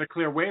 everybody's got to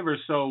clear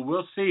waivers. So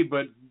we'll see.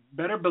 But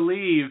better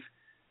believe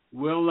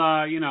we'll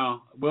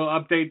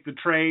update the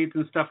trades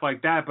and stuff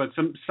like that. But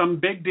some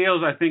big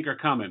deals I think are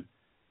coming.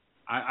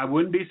 I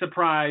wouldn't be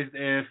surprised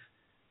if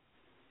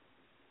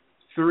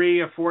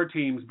 3 or 4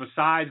 teams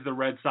besides the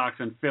Red Sox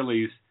and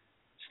Phillies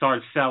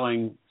start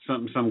selling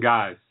some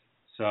guys.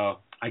 So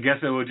I guess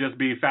it would just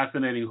be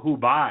fascinating who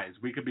buys.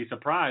 We could be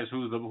surprised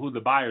who the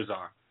buyers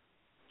are.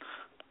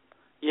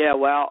 Yeah,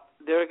 well,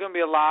 there are going to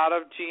be a lot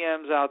of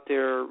GMs out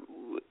there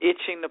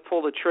itching to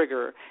pull the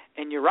trigger.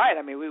 And you're right.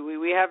 I mean,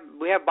 we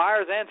have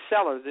buyers and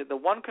sellers. The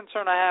one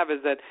concern I have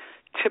is that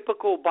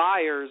typical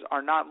buyers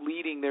are not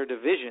leading their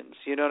divisions.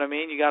 You know what I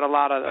mean? You got a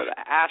lot of the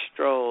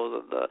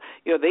Astros.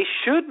 They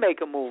should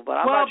make a move, but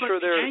I'm not sure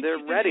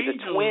they're ready. The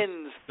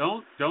Twins.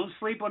 Don't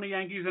sleep on the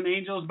Yankees and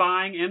Angels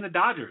buying, and the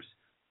Dodgers.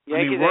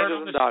 Yankees,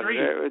 Angels, and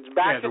Dodgers. It's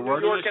back to New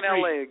York and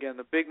LA again,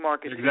 the big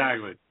market.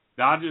 Exactly.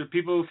 Dodgers.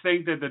 People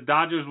think that the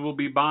Dodgers will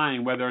be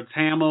buying, whether it's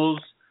Hamels,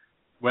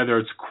 whether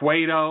it's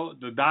Cueto.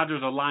 The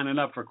Dodgers are lining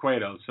up for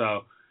Cueto.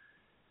 So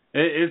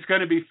it's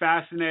going to be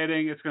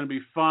fascinating. It's going to be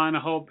fun. I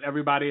hope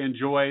everybody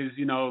enjoys,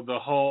 the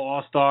whole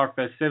All-Star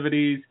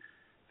festivities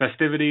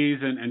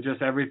and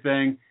just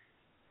everything.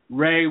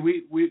 Ray,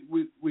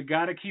 we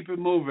got to keep it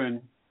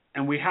moving,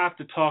 and we have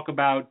to talk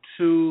about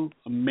 2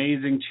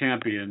 amazing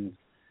champions.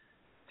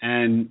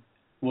 And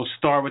we'll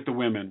start with the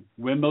women.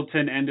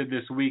 Wimbledon ended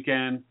this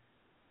weekend,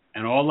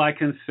 and all I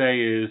can say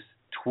is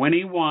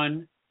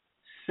 21-6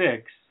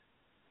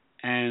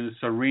 and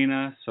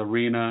Serena.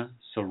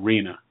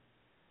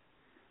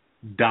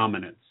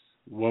 Dominance.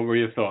 What were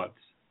your thoughts?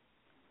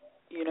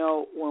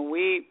 When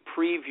we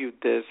previewed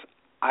this,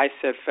 I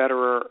said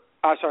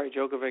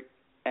Djokovic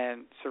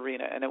and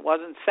Serena, and it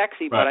wasn't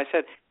sexy, but I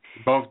said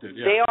both did.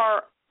 Yeah. They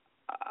are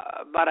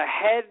about a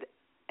head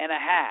and a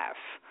half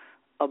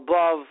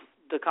above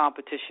the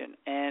competition.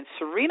 And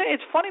Serena,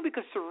 it's funny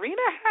because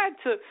Serena had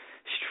to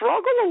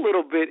struggle a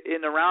little bit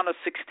in the round of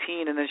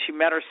 16, and then she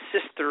met her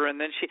sister, and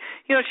then she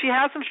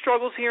had some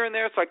struggles here and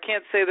there, so I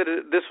can't say that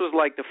this was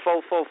like the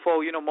faux,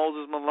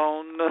 Moses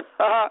Malone,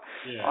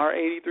 our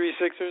 83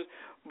 Sixers,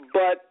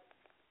 but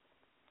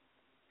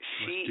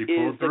she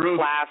is the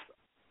class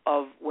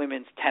of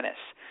women's tennis.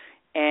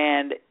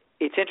 And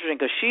it's interesting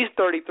because she's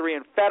 33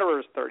 and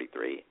Federer's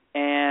 33,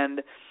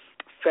 and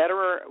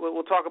Federer,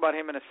 we'll talk about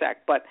him in a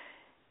sec, but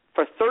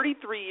for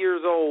 33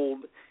 years old,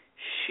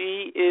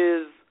 she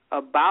is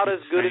about as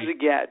good as it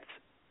gets,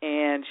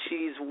 and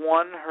she's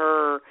won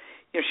her,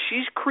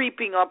 she's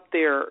creeping up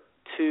there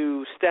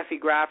to Steffi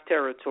Graf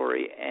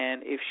territory,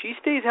 and if she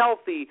stays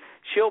healthy,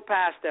 she'll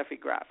pass Steffi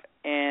Graf.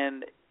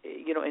 And,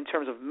 in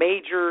terms of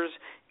majors,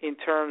 in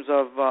terms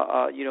of,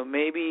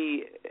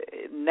 maybe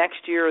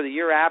next year or the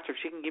year after, if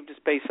she can keep the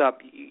pace up,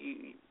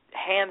 you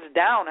hands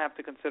down have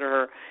to consider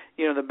her,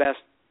 the best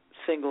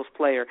singles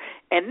player.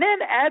 And then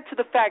add to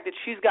the fact that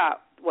she's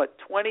got,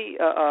 20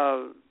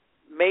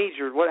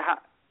 majors.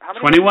 How many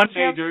 21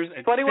 majors.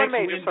 21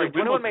 majors,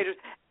 21 majors,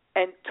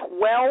 and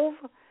 12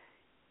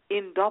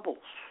 in doubles.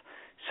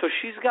 So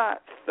she's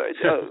got,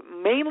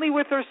 mainly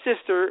with her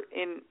sister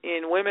in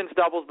women's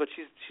doubles, but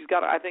she's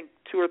got, I think,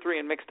 2 or 3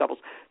 in mixed doubles.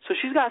 So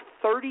she's got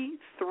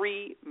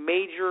 33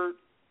 major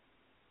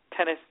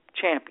tennis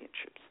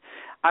championships.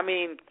 I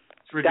mean,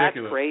 that's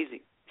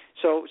crazy.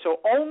 So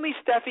only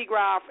Steffi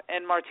Graf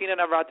and Martina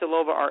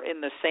Navratilova are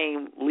in the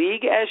same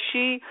league as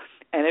she,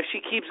 and if she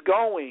keeps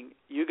going,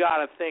 you got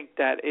to think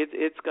that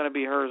it's going to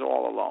be hers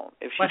all alone.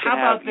 But how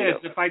about this?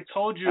 If I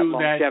told you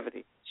that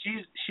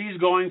she's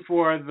going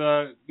for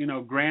the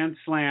Grand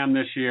Slam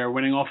this year,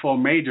 winning all 4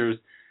 majors,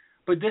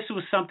 but this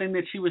was something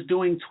that she was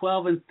doing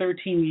 12 and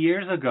 13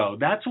 years ago.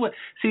 That's what's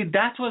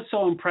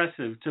so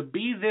impressive, to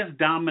be this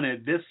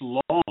dominant this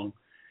long,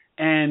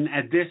 and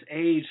at this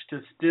age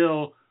to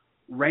still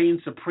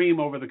reign supreme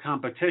over the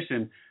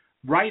competition.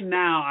 Right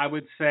now, I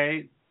would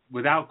say,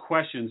 without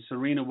question,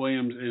 Serena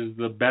Williams is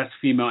the best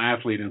female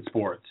athlete in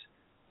sports.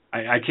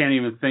 I can't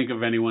even think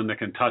of anyone that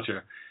can touch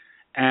her.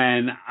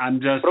 And I'm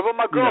just. What about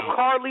my girl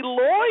Carly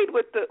Lloyd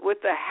with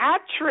the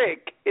hat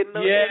trick in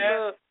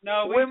the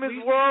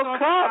Women's World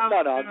Cup?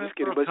 No, I'm just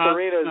kidding. But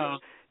Serena,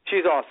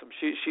 she's awesome.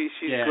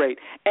 She's great.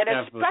 And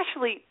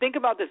especially think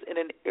about this in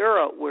an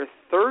era where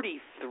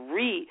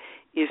 33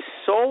 is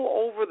so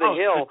over the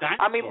hill.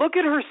 I mean, look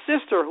at her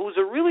sister, who's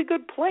a really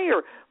good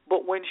player,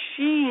 but when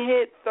she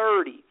hit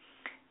 30,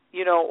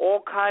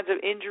 all kinds of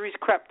injuries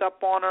crept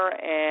up on her,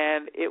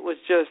 and it was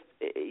just,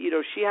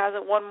 she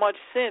hasn't won much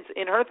since.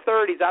 In her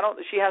 30s,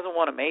 she hasn't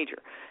won a major.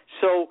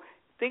 So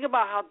think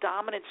about how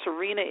dominant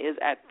Serena is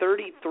at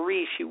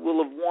 33. She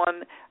will have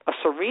won a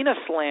Serena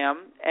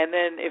Slam, and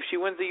then if she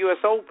wins the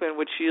U.S. Open,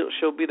 which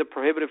she'll be the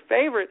prohibitive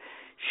favorite,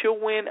 she'll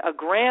win a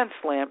Grand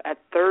Slam at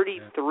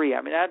 33.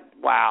 I mean,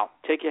 wow.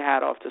 Take your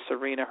hat off to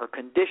Serena. Her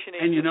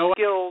conditioning, and her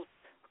skills,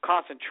 her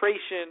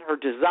concentration, her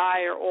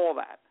desire, all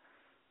that.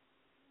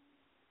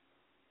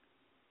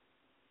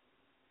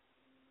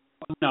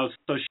 No,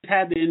 so she's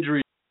had the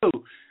injury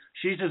too.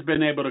 She's just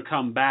been able to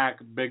come back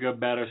bigger,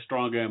 better,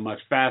 stronger, and much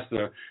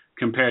faster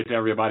compared to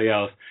everybody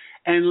else.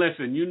 And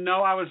listen,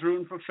 I was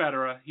rooting for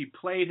Federer. He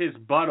played his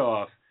butt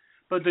off,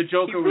 but the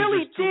Joker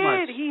was just too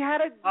much. He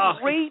had a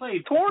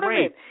great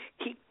tournament.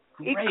 He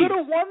could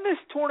have won this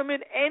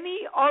tournament any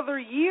other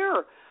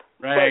year.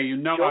 Ray, I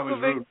was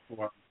rooting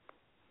for him.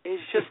 He's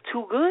just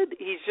too good.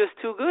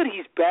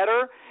 He's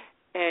better,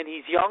 and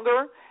he's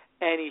younger,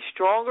 and he's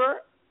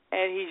stronger,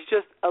 and he's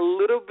just a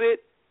little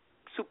bit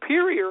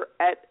superior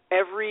at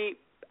every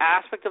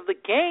aspect of the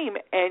game,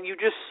 and you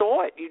just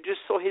saw it. You just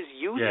saw his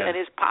youth and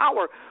his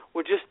power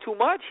were just too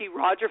much. He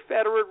Roger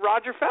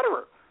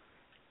Federer.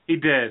 He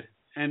did.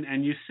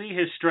 And you see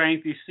his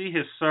strength, you see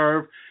his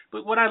serve.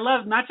 But what I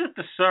love, not just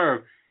the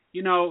serve,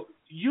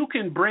 you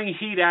can bring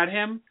heat at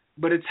him,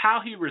 but it's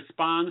how he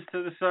responds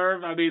to the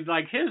serve. I mean,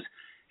 like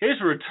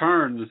his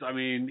returns, I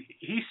mean,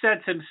 he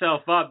sets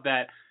himself up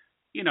that,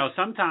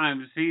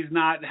 sometimes he's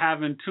not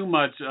having too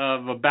much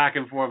of a back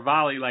and forth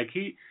volley. Like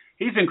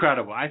he's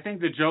incredible. I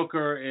think the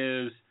Joker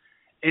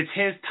it's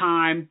his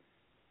time,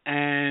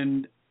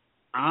 and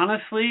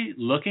honestly,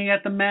 looking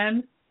at the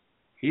men,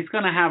 he's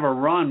going to have a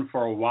run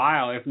for a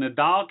while. If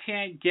Nadal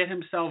can't get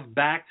himself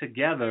back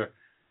together,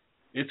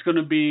 it's going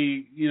to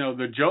be,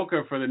 the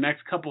Joker for the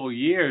next couple of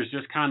years,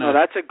 just kind of. Oh,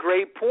 that's a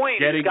great point.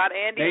 He's got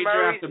Andy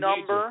Murray's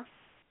number.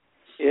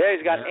 Yeah,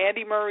 he's got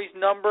Andy Murray's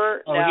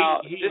number. Oh,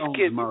 now, he this owns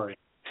kid, Murray.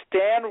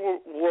 Stan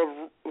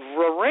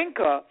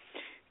Wawrinka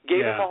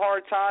gave him a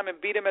hard time and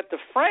beat him at the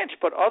French,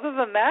 but other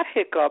than that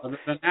hiccup,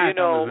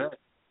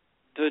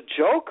 the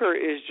Joker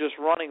is just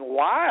running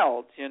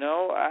wild.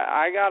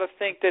 I got to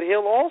think that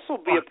he'll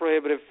also be a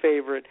prohibitive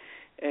favorite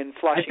in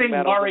Flushing. I think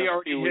Meadows Murray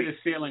already hit his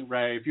ceiling,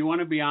 Ray. If you want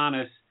to be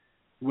honest,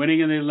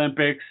 winning in the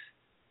Olympics,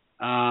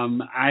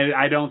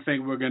 I don't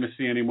think we're going to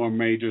see any more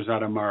majors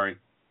out of Murray,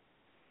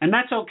 and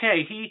that's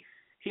okay.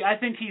 I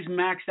think he's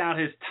maxed out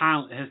his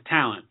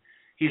talent.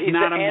 He's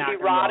not a Andy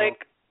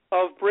Roddick.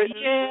 of Britain?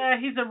 Yeah,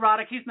 he's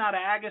erratic. He's not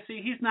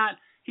Agassi.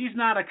 He's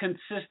not a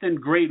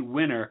consistent great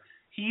winner.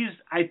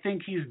 I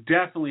think he's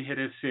definitely hit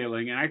his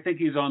ceiling, and I think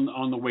he's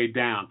on the way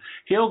down.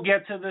 He'll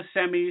get to the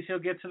semis, he'll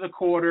get to the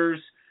quarters,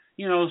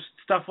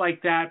 stuff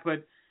like that,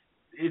 but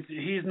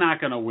he's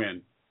not going to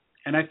win.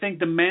 And I think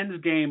the men's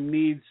game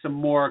needs some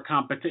more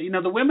competition.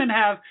 The women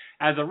have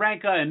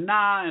Azarenka and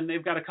Na, and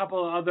they've got a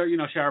couple of other,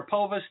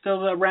 Sharapova's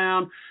still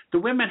around. The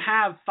women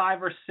have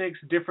 5 or 6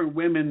 different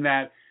women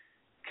that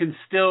can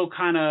still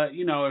kind of,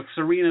 if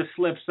Serena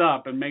slips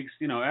up and makes,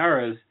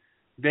 errors,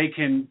 they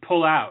can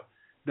pull out.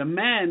 The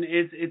men,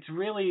 it's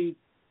really,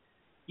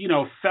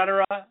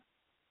 Federer,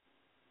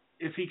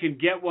 if he can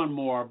get one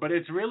more, but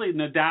it's really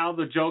Nadal,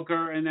 the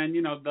Joker, and then,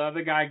 the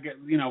other guy,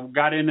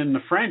 got in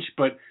the French,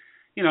 but,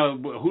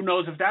 who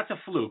knows if that's a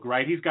fluke,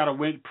 right? He's got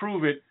to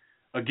prove it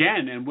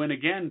again and win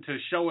again to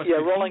show us. Yeah,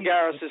 Roland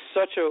Garros is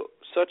such a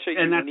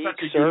unique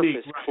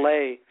surface, right.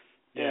 Clay.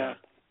 Yeah.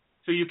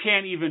 So you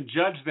can't even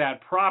judge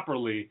that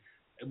properly.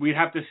 We'd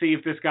have to see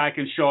if this guy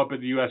can show up at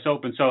the U.S.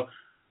 Open. So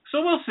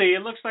we'll see.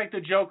 It looks like the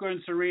Joker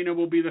and Serena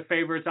will be the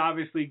favorites,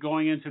 obviously,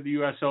 going into the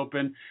U.S.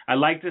 Open. I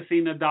like to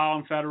see Nadal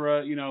and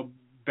Federer,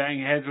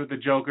 bang heads with the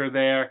Joker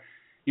there.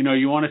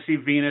 You want to see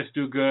Venus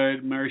do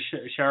good, Mary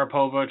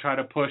Sharapova try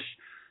to push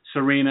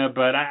Serena,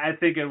 but I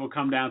think it will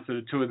come down to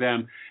the two of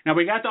them. Now,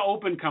 we got the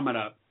Open coming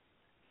up,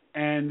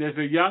 and there's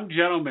a young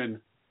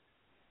gentleman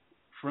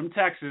from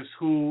Texas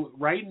who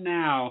right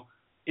now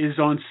is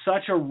on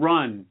such a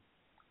run.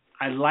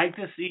 I'd like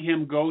to see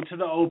him go to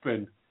the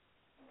Open.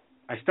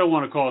 I still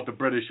want to call it the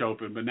British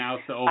Open, but now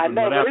it's the Open. I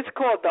know, whatever. but it's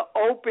called the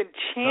Open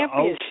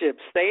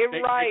Championships. They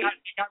right.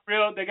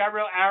 They got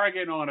real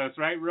arrogant on us,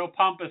 right? Real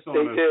pompous on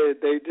us.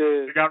 They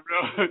did. They got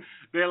real.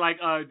 They're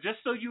like, just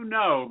so you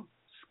know,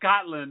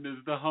 Scotland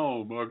is the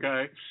home.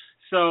 Okay,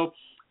 so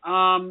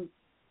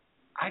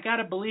I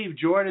gotta believe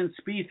Jordan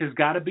Spieth has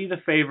got to be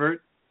the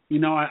favorite.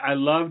 I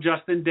love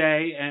Justin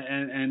Day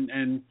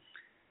and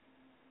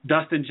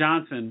Dustin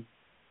Johnson,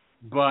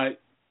 but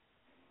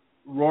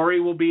Rory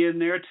will be in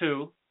there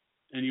too.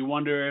 And you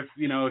wonder if,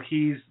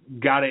 he's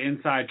got an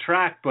inside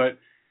track. But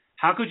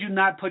how could you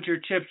not put your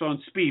chips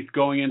on Spieth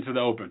going into the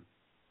Open?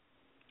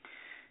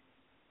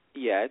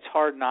 Yeah, it's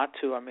hard not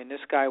to. I mean,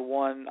 this guy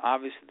won,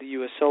 obviously, the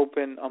U.S.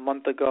 Open a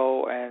month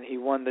ago, and he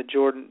won the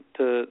Jordan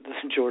Deere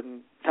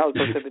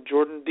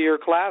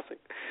Classic,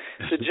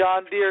 the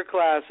John Deere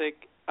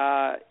Classic,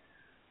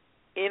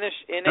 in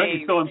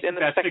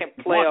the second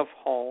playoff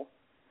hole.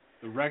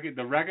 The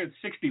record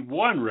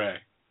 61, Ray.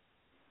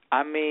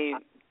 I mean,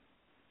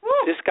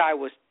 this guy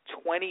was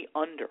 20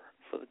 under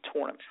for the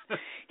tournament.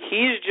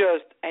 He's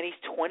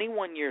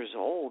 21 years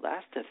old.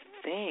 That's the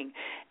thing.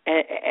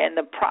 And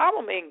the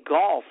problem in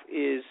golf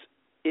is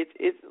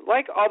it's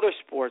like other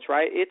sports,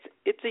 right?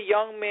 It's a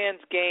young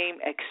man's game,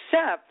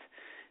 except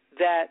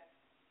that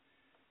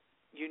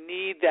you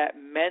need that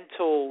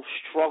mental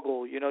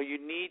struggle. You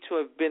need to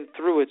have been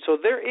through it. So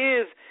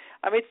there's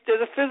a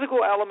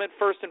physical element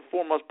first and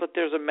foremost, but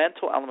there's a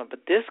mental element.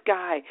 But this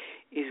guy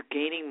is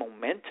gaining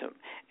momentum,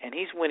 and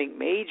he's winning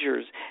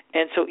majors.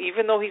 And so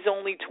even though he's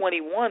only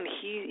 21,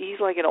 he's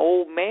like an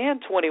old man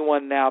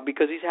 21 now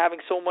because he's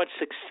having so much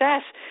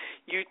success.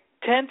 You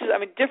tend to,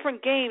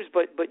 different games,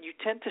 but you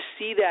tend to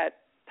see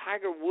that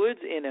Tiger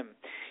Woods in him.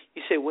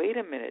 You say, wait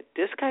a minute,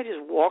 this guy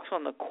just walks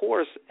on the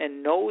course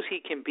and knows he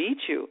can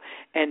beat you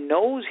and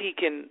knows he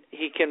can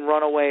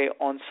run away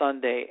on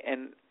Sunday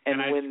and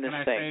win this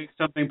thing. Can I say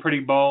something pretty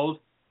bold?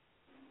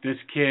 This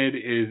kid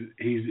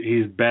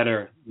he's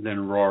better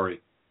than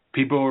Rory.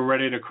 People were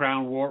ready to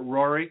crown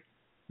Rory.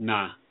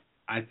 Nah,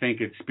 I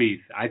think it's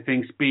Spieth. I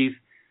think Spieth,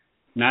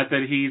 not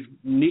that he's,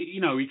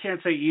 you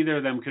can't say either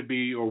of them could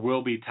be or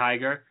will be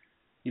Tiger.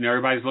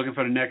 Everybody's looking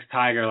for the next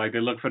Tiger like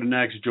they look for the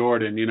next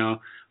Jordan,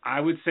 I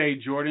would say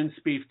Jordan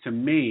Spieth, to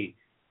me,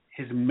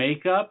 his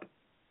makeup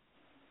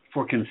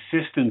for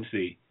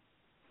consistency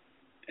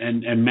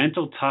and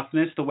mental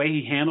toughness, the way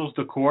he handles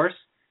the course,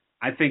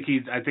 I think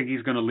he's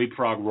going to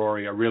leapfrog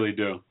Rory. I really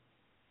do.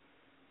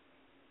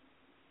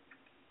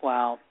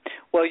 Wow.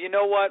 Well, you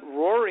know what?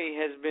 Rory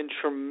has been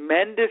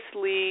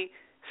tremendously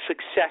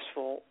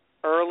successful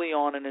early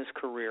on in his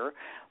career,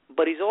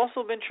 but he's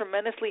also been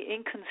tremendously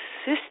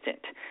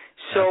inconsistent.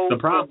 So the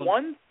problem.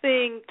 One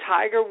thing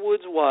Tiger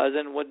Woods was,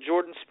 and what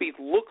Jordan Spieth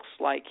looks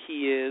like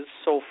he is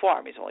so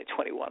far, he's only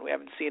 21. We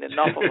haven't seen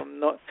enough of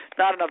him, not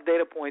enough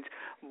data points,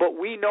 but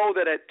we know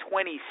that at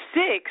 25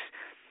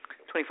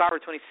 or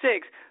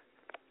 26,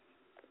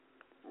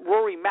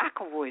 Rory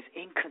McIlroy is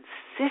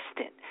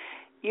inconsistent.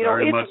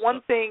 It's one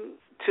thing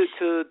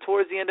to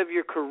towards the end of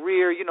your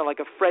career, like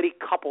a Freddie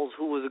Couples,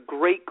 who was a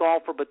great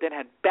golfer but then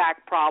had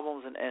back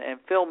problems, and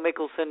Phil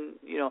Mickelson,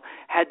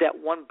 had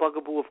that one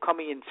bugaboo of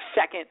coming in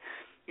second,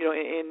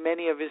 in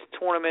many of his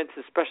tournaments,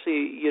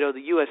 especially,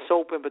 the U.S.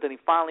 Open, but then he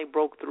finally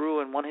broke through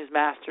and won his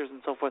Masters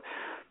and so forth.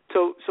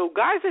 So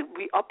guys that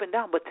be up and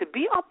down, but to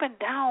be up and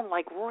down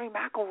like Rory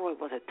McIlroy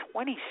was at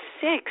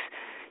 26,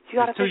 you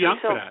got to think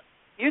yourself, for that.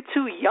 You're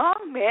too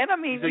young, man.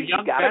 He's a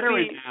young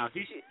veteran now.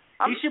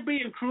 He should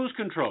be in cruise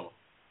control.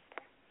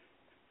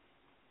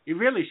 He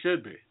really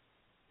should be.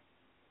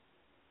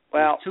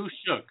 Well, he's too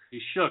shook.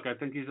 He's shook. I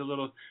think he gets a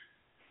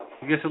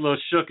little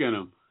shook in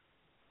him.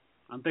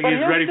 I think but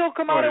he's ready. He'll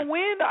still come out and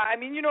win. I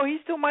mean, he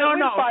still might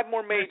win 5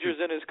 more majors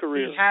in his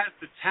career. He has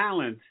the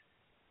talent.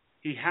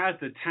 He has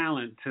the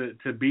talent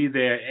to be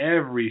there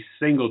every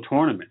single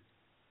tournament.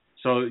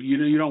 So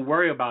you don't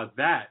worry about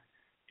that.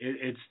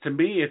 It's to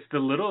me, it's the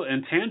little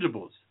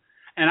intangibles.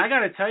 And I got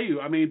to tell you,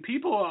 I mean,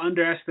 people are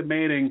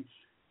underestimating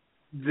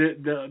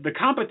the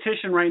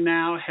competition right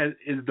now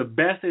is the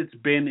best it's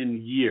been in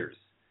years.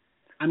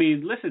 I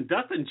mean, listen,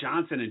 Dustin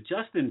Johnson and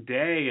Justin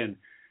Day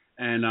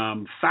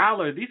and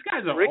Fowler, these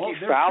guys are Ricky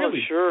Fowler,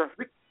 really, sure.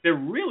 They're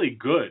really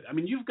good. I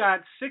mean, you've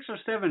got 6 or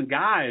 7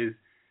 guys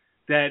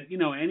that,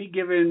 any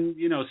given,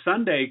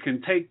 Sunday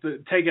can take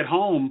it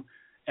home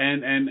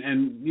and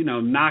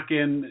knock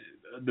in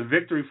the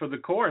victory for the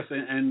course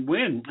and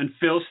win. And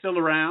Phil's still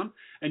around,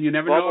 and you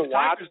never know if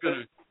Tiger's going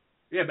to.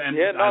 Yeah,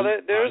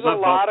 there's a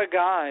lot of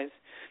guys.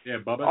 Yeah,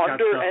 Bubba's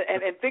under,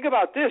 and think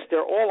about this,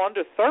 they're all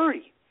under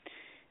 30.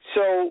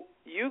 So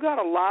you got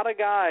a lot of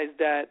guys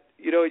that,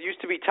 it used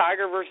to be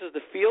Tiger versus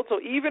the field.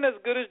 So even as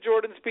good as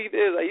Jordan Spieth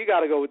is, you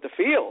got to go with the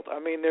field. I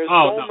mean, there's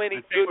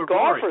many good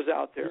golfers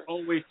out there. You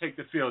always take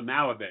the field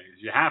nowadays.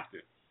 You have to.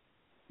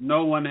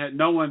 No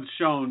one's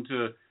shown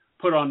to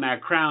put on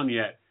that crown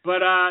yet.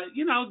 But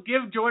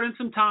give Jordan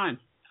some time.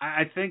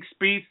 I think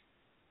Spieth,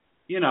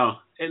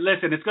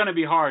 listen, it's going to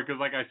be hard because,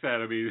 like I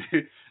said, I mean,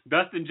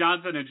 Dustin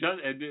Johnson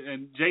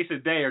and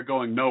Jason Day are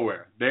going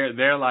nowhere.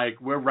 They're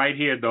like, we're right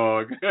here,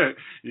 dog.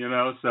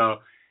 So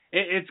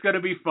it's going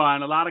to be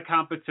fun. A lot of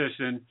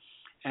competition,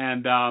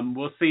 and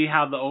we'll see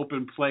how the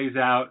Open plays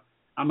out.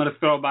 I'm going to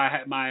throw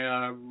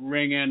my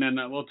ring in,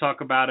 and we'll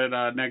talk about it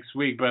next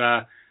week.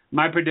 But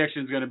my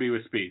prediction is going to be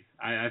with Spieth.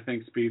 I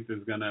think Spieth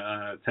is going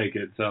to take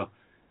it. So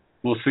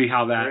we'll see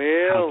how that.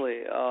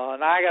 Really?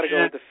 And I got to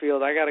go with the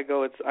field. I got to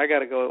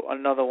go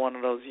another one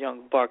of those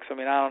young bucks. I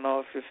mean, I don't know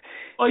if you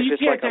it's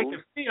can't like take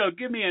the field.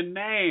 Give me a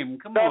name.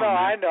 Come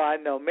on. No, I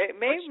know.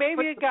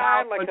 Maybe a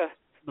guy like a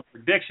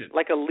prediction,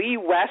 like a Lee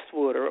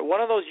Westwood or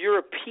one of those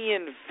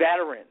European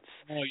veterans.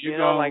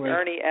 Oh, like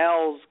Ernie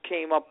Els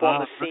came up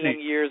on the scene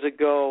years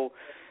ago.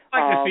 I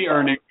like to see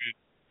Ernie.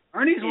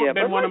 Ernie's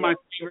been one of my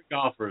favorite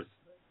golfers.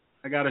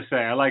 I got to say,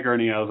 I like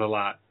Ernie Els a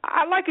lot.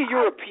 I like a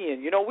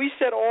European. We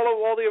said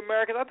all the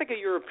Americans. I think a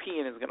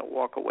European is going to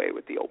walk away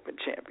with the Open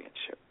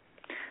Championship.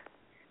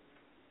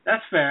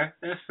 That's fair.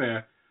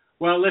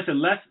 Well,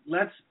 listen,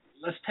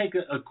 let's take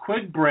a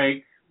quick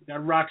break. Got to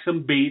rock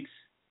some beats.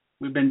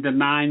 We've been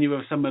denying you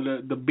of some of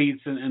the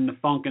beats and the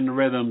funk and the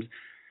rhythms.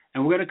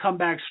 And we're going to come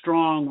back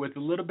strong with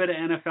a little bit of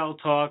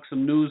NFL talk,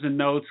 some news and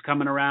notes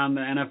coming around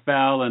the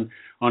NFL. And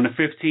on the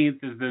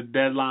 15th is the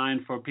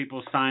deadline for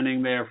people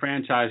signing their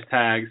franchise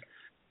tags.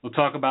 We'll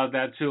talk about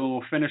that, too. And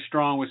we'll finish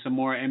strong with some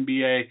more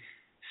NBA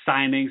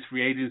signings,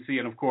 free agency.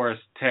 And, of course,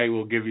 Tay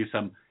will give you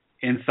some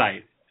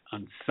insight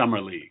on Summer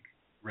League.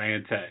 Ray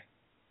and Tay.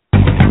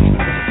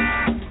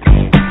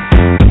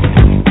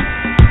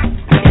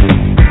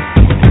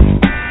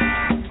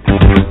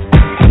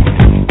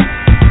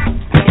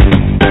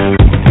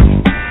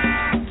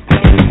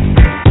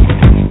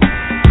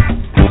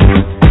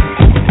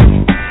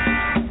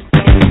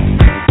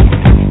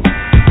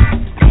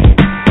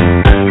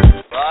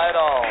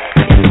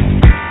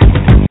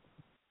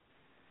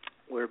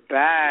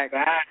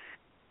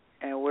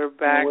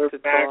 Back to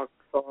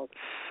talk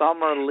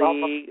Summer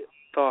League,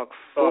 talk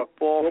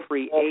football,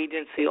 free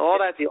agency, all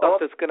that stuff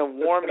that's going to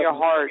warm your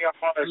heart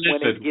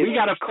when it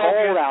gets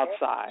cold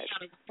outside.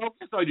 We got to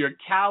focus on your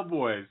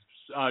Cowboys.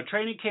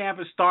 Training camp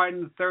is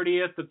starting the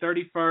 30th, the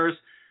 31st.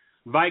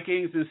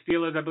 Vikings and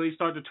Steelers, I believe,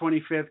 start the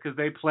 25th because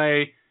they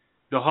play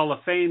the Hall of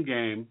Fame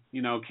game.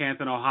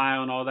 Canton,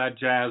 Ohio, and all that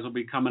jazz will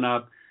be coming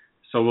up.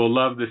 So we'll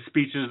love the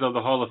speeches of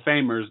the Hall of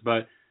Famers.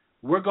 But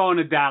we're going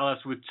to Dallas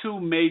with 2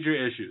 major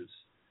issues.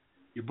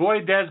 Your boy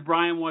Des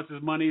Bryant wants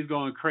his money. He's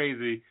going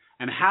crazy.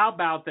 And how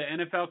about the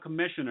NFL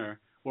commissioner,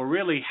 or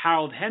really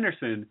Harold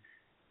Henderson,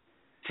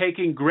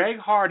 taking Greg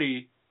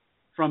Hardy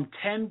from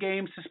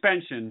 10-game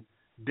suspension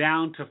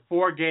down to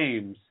 4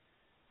 games?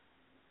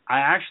 I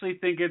actually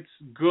think it's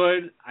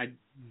good. I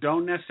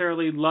don't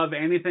necessarily love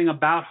anything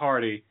about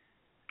Hardy.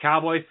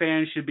 Cowboy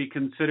fans should be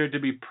considered to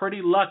be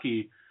pretty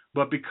lucky,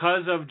 but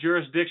because of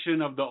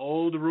jurisdiction of the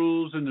old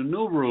rules and the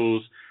new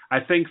rules, I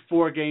think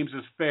 4 games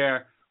is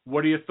fair.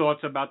 What are your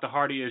thoughts about the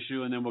Hardy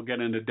issue? And then we'll get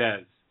into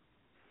Dez.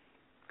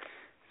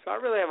 So I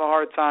really have a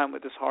hard time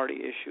with this Hardy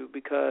issue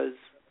because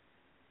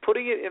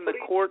putting it in the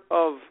court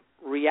of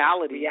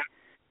reality,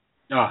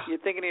 you're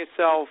thinking to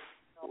yourself,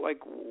 like,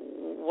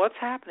 what's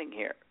happening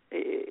here?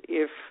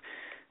 If,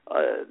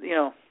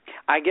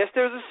 I guess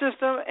there's a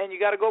system and you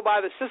got to go by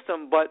the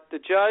system, but the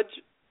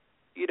judge,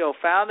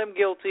 found him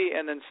guilty,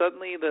 and then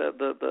suddenly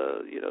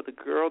the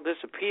girl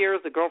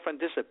disappears, the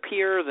girlfriend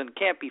disappears and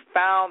can't be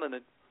found, and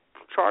the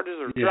charges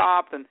are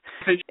dropped, and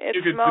it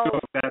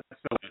smells.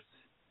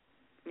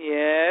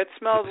 Yeah, it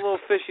smells a little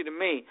fishy to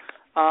me.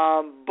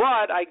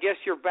 But I guess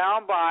you're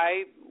bound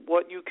by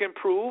what you can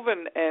prove,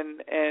 and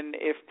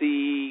if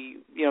the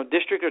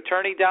district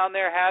attorney down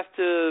there has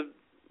to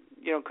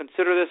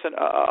consider this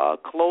a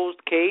closed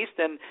case,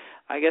 then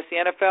I guess the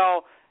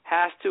NFL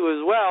has to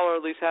as well, or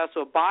at least has to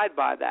abide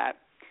by that.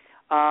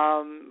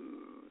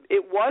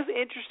 It was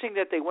interesting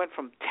that they went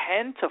from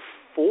 10 to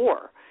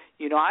 4.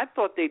 I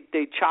thought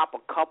they'd chop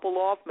a couple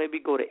off, maybe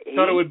go to 8. I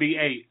thought it would be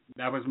 8.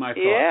 That was my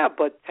thought. Yeah,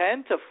 but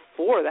 10 to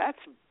 4, that's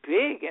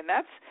big, and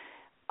that's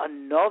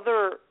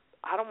another,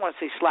 I don't want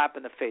to say slap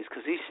in the face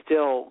because he's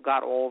still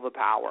got all the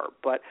power,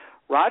 but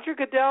Roger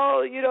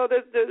Goodell,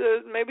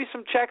 there's maybe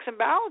some checks and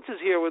balances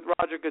here with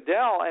Roger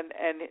Goodell and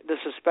the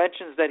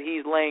suspensions that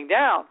he's laying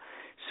down.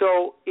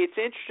 So it's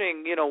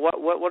interesting,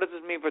 what does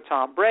this mean for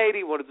Tom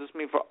Brady? What does this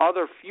mean for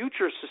other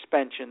future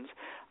suspensions?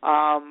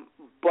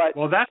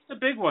 Well, that's the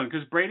big one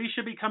because Brady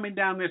should be coming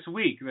down this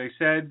week. They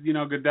said,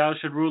 Goodell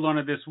should rule on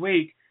it this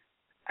week.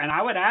 And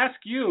I would ask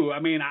you,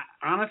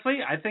 honestly,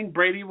 I think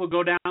Brady will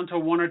go down to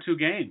 1 or 2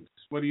 games.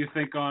 What do you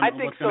think on? I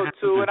think so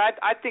too, and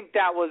I think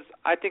that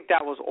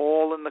was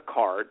all in the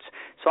cards.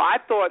 So I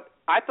thought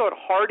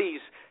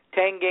Hardy's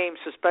 10-game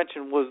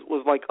suspension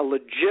was like a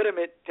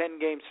legitimate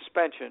 10-game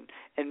suspension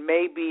and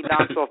maybe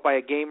knocked off by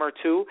a game or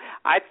 2.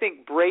 I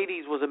think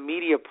Brady's was a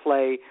media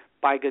play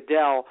by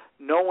Goodell,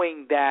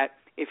 knowing that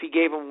if he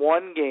gave him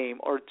 1 game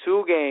or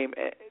 2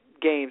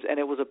 games and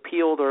it was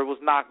appealed or it was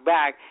knocked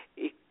back,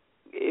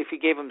 if he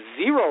gave him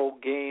 0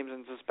 games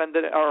and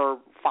suspended or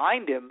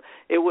fined him,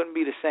 it wouldn't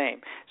be the same.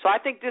 So I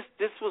think this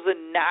was a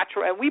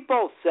natural, and we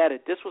both said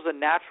it, this was a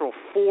natural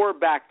 4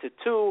 back to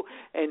 2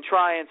 and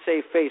try and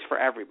save face for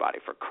everybody,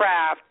 for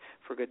Kraft,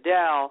 for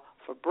Goodell,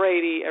 for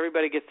Brady.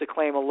 Everybody gets to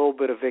claim a little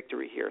bit of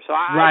victory here. So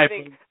I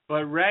think.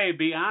 But Ray,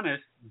 be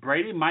honest,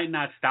 Brady might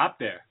not stop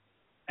there,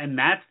 and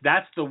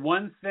that's the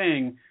one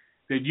thing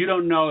that you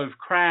don't know if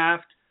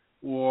Kraft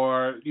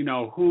or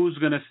who's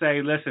going to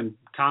say, listen,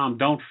 Tom,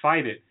 don't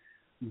fight it.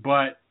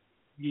 But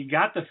you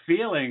got the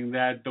feeling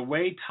that the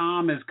way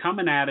Tom is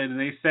coming at it, and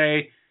they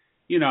say,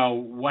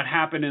 what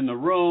happened in the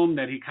room,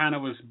 that he kind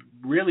of was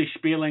really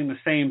spieling the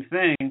same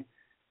thing,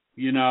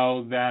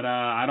 that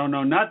I don't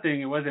know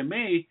nothing, it wasn't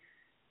me.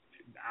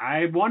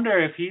 I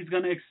wonder if he's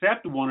going to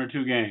accept 1 or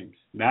 2 games.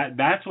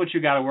 That's what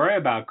you got to worry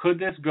about. Could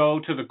this go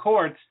to the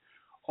courts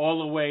all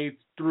the way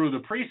through the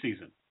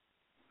preseason?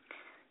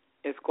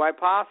 It's quite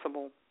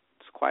possible.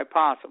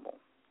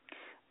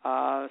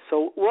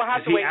 So we'll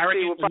have to wait and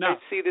see. We'll probably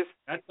see this.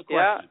 That's the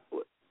question.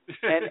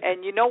 Yeah.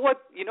 and you know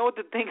what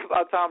the thing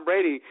about Tom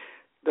Brady,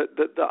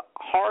 the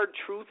hard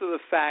truth of the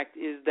fact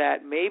is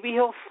that maybe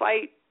he'll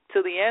fight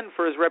to the end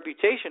for his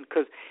reputation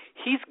because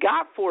he's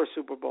got 4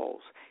 Super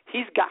Bowls.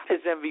 He's got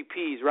his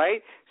MVPs,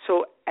 right?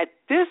 So at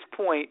this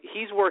point,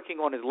 he's working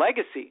on his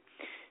legacy.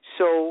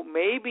 So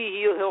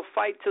maybe he'll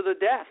fight to the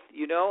death,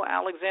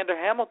 Alexander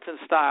Hamilton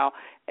style,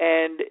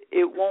 and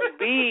it won't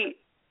be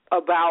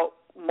about.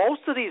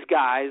 Most of these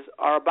guys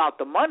are about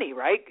the money,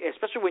 right?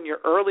 Especially when you're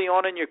early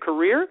on in your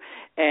career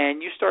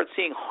and you start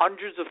seeing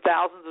hundreds of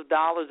thousands of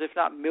dollars, if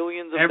not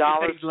millions of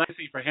dollars. Everything's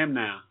legacy for him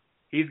now.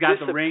 He's got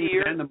the ring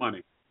and the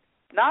money.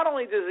 Not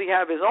only does he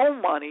have his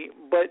own money,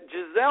 but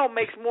Giselle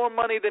makes more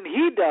money than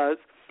he does.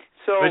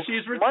 So but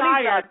she's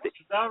retired.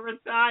 Giselle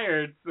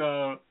retired,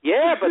 so.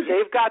 Yeah, but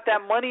they've got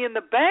that money in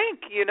the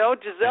bank.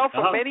 Giselle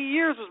for many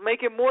years was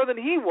making more than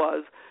he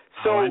was.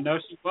 So I know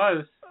she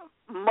was.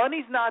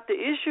 Money's not the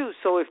issue.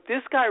 So if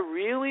this guy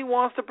really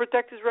wants to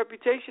protect his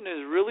reputation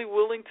and is really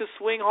willing to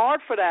swing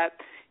hard for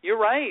that, you're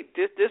right.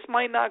 This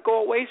might not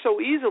go away so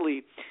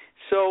easily.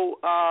 So,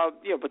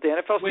 but the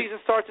NFL season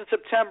starts in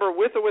September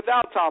with or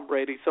without Tom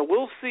Brady. So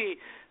we'll see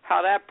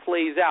how that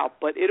plays out.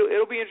 But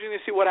it'll be interesting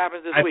to see what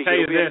happens this week. I tell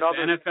you this,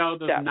 the NFL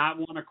does not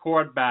want a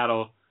court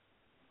battle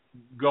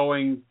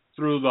going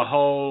through the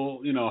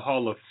whole,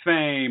 Hall of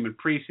Fame and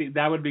preseason.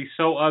 That would be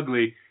so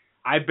ugly.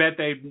 I bet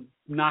they'd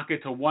knock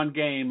it to 1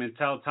 game and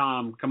tell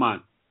Tom, come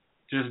on,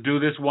 just do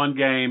this 1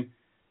 game.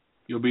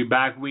 You'll be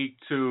back week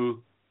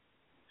 2.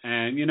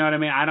 And you know what I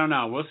mean? I don't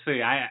know. We'll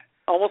see.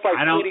 Almost like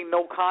pleading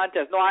no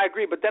contest. No, I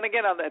agree. But then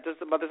again,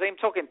 by the same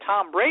token,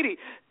 Tom Brady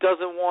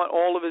doesn't want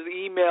all of his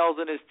emails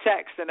and his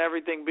texts and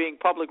everything being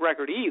public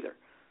record either.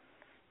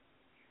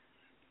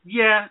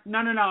 Yeah. No.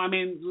 I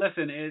mean,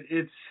 listen,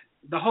 it's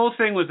the whole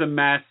thing was a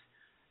mess.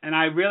 And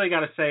I really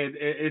got to say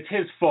it's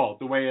his fault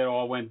the way it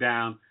all went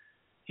down.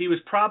 He was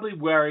probably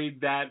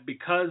worried that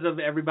because of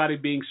everybody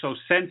being so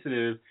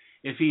sensitive,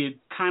 if he had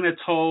kind of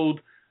told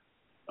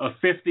a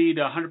 50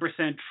 to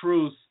 100%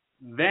 truth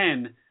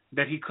then,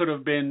 that he could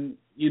have been,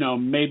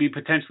 maybe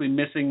potentially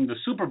missing the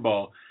Super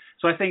Bowl.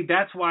 So I think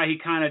that's why he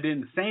kind of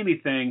didn't say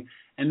anything.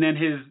 And then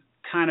his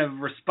kind of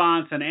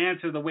response and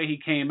answer, the way he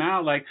came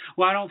out, like,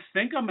 well, I don't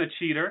think I'm a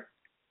cheater.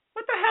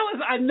 What the hell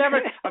is, I've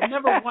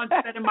never once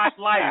said in my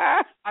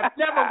life,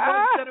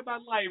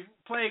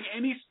 playing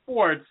any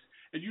sports,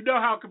 and you know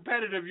how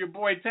competitive your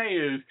boy Tay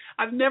is,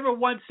 I've never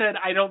once said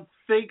I don't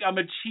think I'm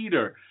a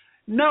cheater.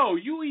 No,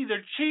 you either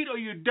cheat or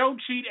you don't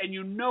cheat, and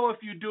you know if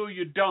you do or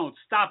you don't.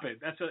 Stop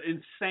it. That's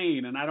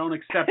insane, and I don't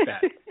accept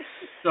that.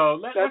 So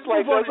that's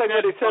like what they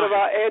said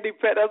about Andy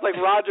Pettit. That's like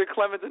Roger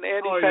Clemens and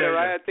Andy Pettit,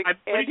 right? Yeah. I think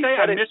Andy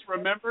Pettit. I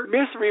misremembered.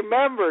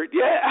 Misremembered,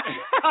 yeah.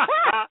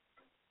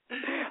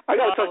 I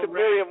got to talk to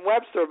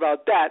Merriam-Webster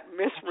about that.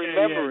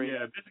 Misremembering.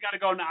 Yeah. This has got to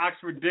go in the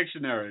Oxford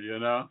Dictionary,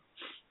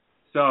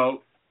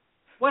 So,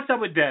 what's up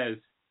with Dez?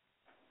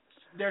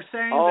 They're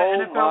saying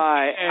the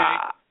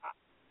NFL.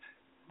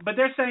 But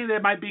they're saying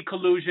there might be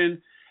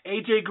collusion.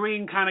 A.J.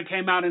 Green kind of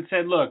came out and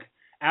said, look,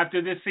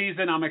 after this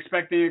season, I'm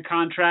expecting a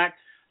contract.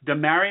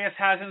 Demarius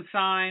hasn't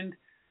signed.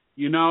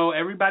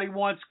 Everybody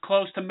wants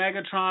close to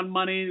Megatron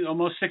money,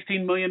 almost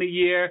 $16 million a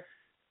year.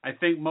 I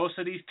think most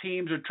of these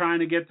teams are trying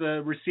to get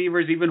the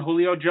receivers, even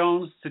Julio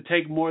Jones, to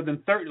take more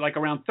than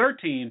around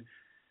 13.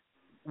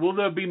 Will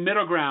there be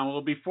middle ground?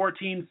 Will it be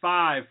 14-5,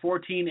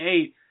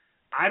 14-8?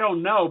 I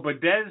don't know, but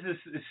Dez is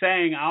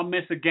saying, I'll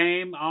miss a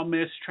game. I'll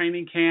miss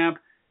training camp.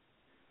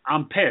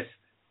 I'm pissed.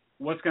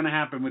 What's going to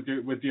happen with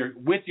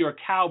your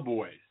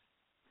Cowboys?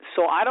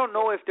 So I don't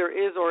know if there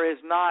is or is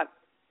not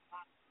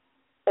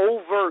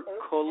overt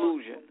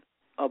collusion,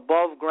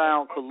 above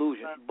ground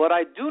collusion. But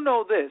I do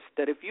know this,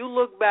 that if you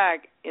look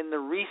back in the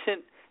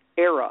recent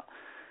era,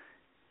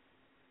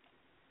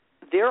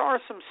 there are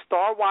some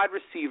star wide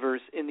receivers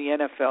in the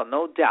NFL,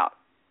 no doubt.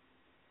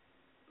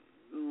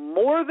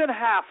 More than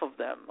half of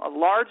them, a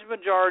large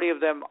majority of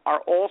them,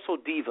 are also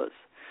divas.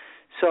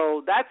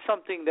 So that's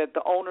something that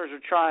the owners are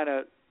trying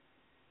to,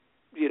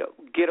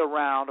 get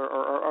around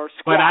or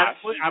squash.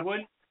 But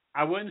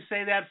I wouldn't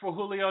say that for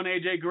Julio and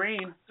A.J.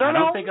 Green. No, I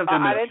don't think of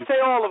them. I didn't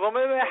say all of them.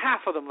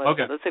 Half of them.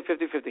 Let's say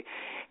 50-50.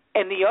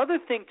 And the other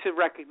thing to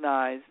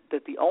recognize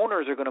that the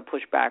owners are going to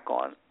push back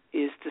on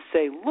is to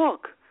say,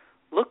 look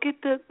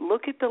at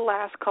the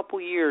last couple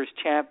years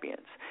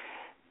champions.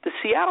 The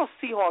Seattle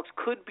Seahawks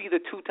could be the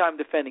two-time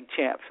defending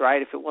champs,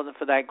 right, if it wasn't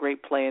for that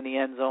great play in the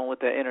end zone with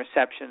the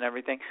interception and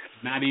everything.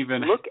 Not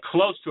even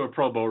close to a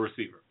Pro Bowl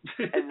receiver.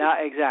 And not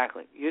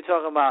exactly. You're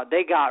talking about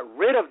they got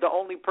rid of the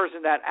only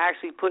person that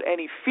actually put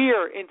any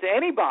fear into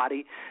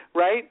anybody,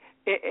 right?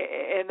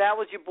 And that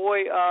was your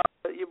boy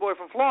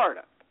from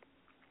Florida.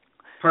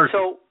 Percy.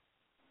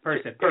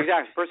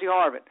 Exactly, Percy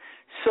Harvin.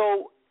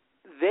 So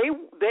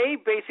they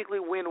basically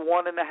win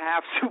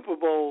 1.5 Super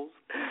Bowls.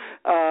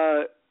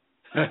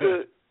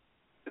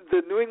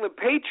 The New England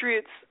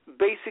Patriots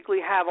basically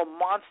have a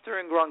monster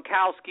in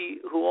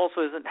Gronkowski, who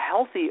also isn't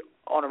healthy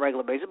on a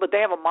regular basis, but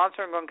they have a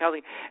monster in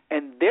Gronkowski,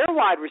 and their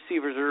wide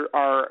receivers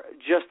are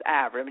just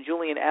average. I mean,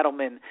 Julian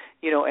Edelman,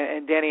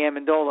 and Danny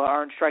Amendola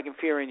aren't striking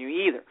fear in you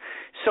either.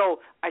 So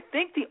I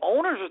think the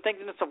owners are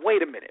thinking to themselves,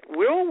 wait a minute,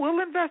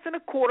 we'll invest in a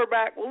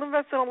quarterback, we'll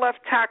invest in a left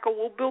tackle,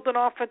 we'll build an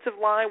offensive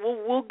line,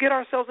 we'll get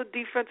ourselves a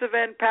defensive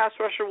end pass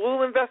rusher,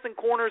 we'll invest in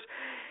corners.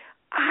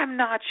 I'm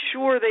not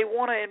sure they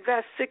want to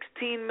invest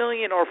 $16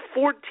 million or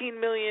 $14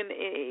 million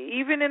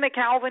even in a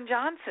Calvin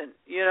Johnson,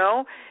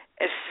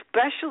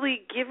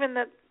 especially given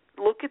that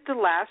look at the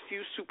last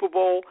few Super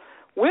Bowl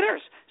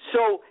winners.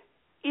 So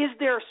is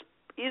there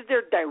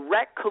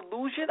direct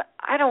collusion?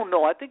 I don't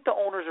know. I think the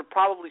owners are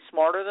probably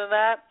smarter than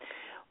that.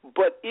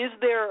 But is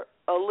there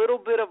a little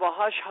bit of a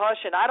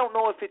hush-hush? And I don't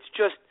know if it's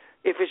just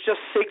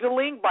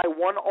signaling by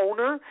one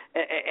owner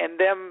and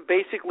them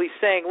basically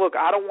saying, look,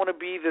 I don't want to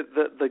be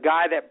the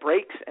guy that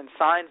breaks and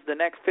signs the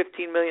next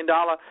 $15 million,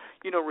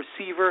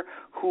 receiver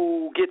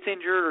who gets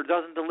injured or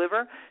doesn't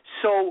deliver.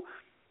 So,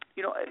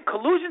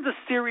 collusion's a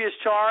serious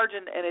charge,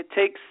 and it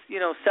takes,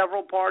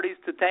 several parties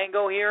to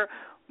tango here.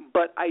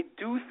 But I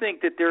do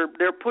think that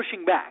they're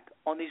pushing back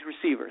on these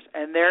receivers,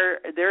 and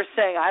they're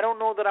saying, I don't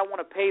know that I want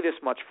to pay this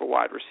much for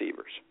wide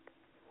receivers.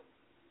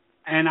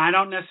 And I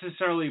don't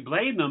necessarily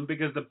blame them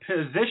because the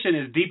position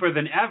is deeper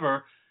than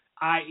ever,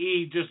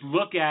 i.e. just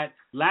look at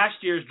last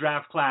year's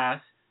draft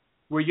class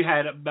where you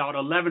had about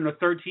 11 or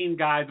 13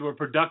 guys who were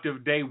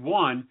productive day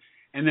one,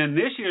 and then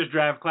this year's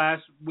draft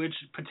class, which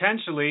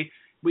potentially,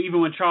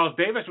 even when Charles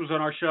Davis was on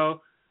our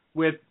show,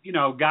 with,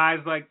 guys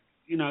like,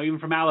 even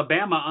from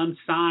Alabama,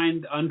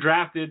 unsigned,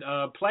 undrafted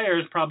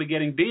players probably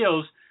getting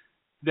deals,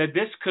 that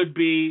this could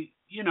be,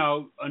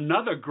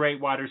 another great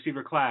wide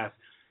receiver class.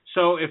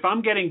 So if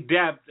I'm getting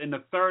depth in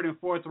the third and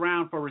fourth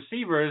round for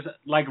receivers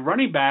like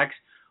running backs,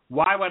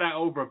 why would I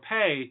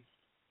overpay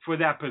for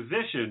that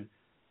position?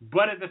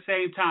 But at the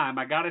same time,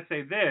 I got to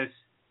say this.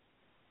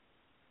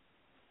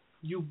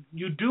 You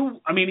do,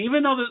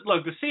 even though,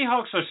 the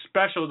Seahawks are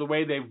special the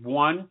way they've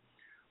won.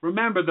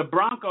 Remember, the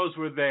Broncos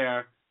were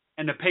there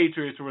and the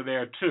Patriots were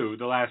there too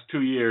the last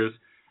 2 years.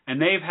 And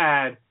they've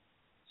had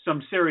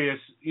some serious,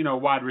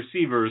 wide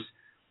receivers.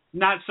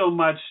 Not so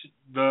much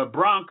the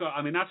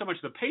not so much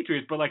the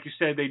Patriots, but like you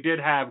said, they did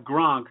have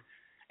Gronk,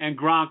 and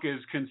Gronk is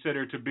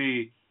considered to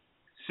be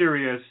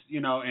serious,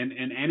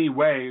 in any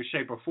way,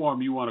 shape, or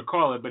form you want to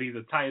call it, but he's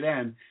a tight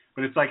end,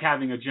 but it's like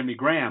having a Jimmy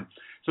Graham.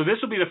 So this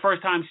will be the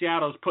first time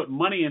Seattle's put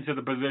money into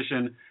the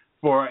position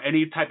for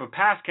any type of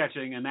pass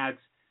catching, and that's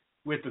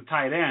with the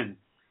tight end.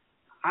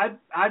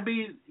 I'd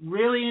be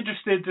really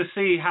interested to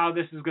see how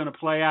this is going to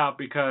play out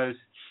because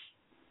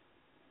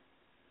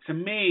to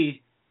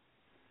me,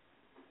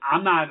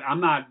 I'm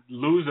not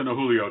losing to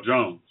Julio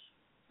Jones.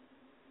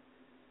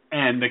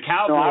 And the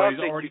Cowboys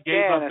already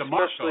gave up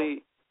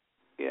DeMarco.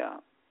 Yeah.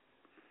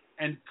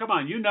 And come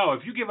on,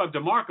 if you give up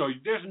DeMarco,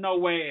 there's no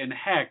way in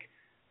heck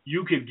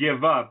you could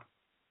give up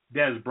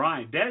Dez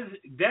Bryant.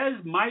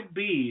 Dez might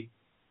be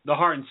the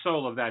heart and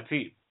soul of that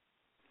team.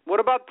 What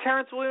about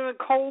Terrence Williams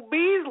and Cole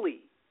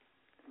Beasley?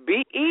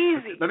 Be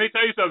easy. Let me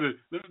tell you something.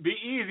 Be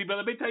easy, but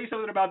let me tell you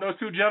something about those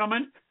two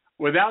gentlemen.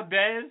 Without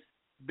Dez,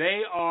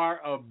 they are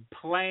a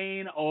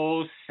plain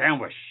old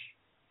sandwich.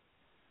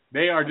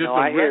 They are just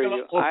I hear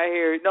you.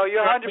 No,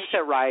 you're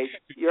 100% right.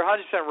 You're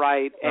 100%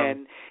 right.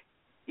 And,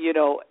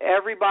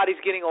 everybody's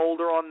getting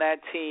older on that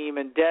team,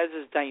 and Dez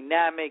is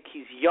dynamic.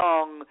 He's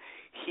young.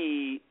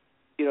 He,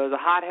 is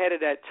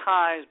hot-headed at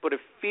times, but it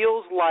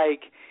feels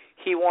like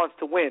he wants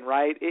to win,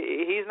 right?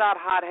 He's not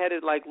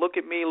hot-headed like, look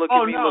at me, look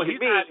at me. Not,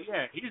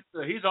 yeah,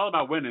 he's all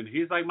about winning.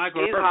 He's like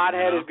Michael Irvin. He's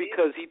hot-headed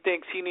because he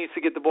thinks he needs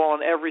to get the ball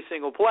in every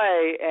single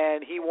play,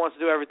 and he wants to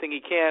do everything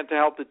he can to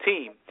help the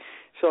team.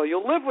 So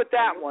you'll live with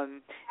that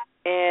one,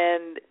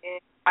 and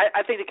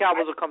I think the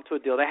Cowboys will come to a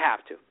deal. They have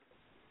to.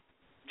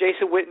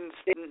 Jason Witten's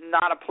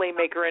not a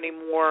playmaker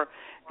anymore,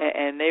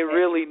 and they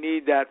really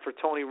need that for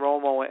Tony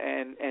Romo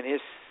and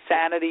his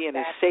sanity and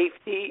his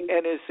safety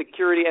and his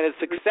security and his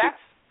success.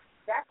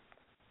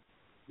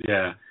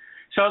 Yeah.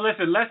 So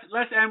listen,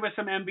 let's end with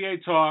some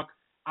NBA talk.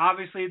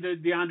 Obviously, the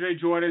DeAndre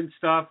Jordan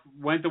stuff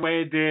went the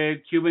way it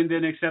did. Cuban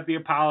didn't accept the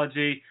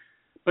apology.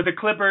 But the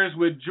Clippers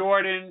with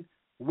Jordan,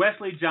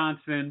 Wesley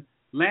Johnson,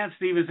 Lance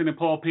Stevenson, and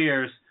Paul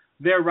Pierce,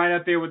 they're right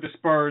up there with the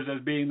Spurs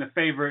as being the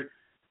favorite.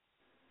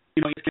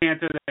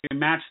 Cantor, they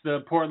match the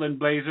Portland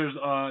Blazers,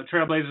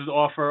 Trailblazers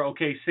offer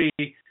OKC.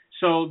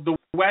 So the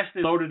West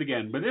is loaded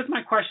again. But this is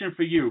my question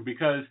for you,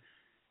 because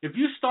if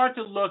you start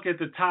to look at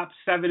the top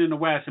 7 in the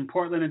West, and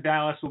Portland and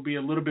Dallas will be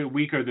a little bit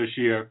weaker this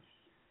year,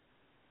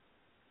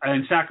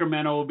 and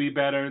Sacramento will be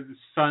better, the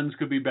Suns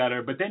could be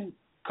better, but then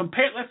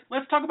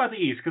let's talk about the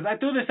East, because I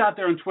threw this out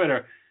there on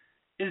Twitter.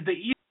 Is the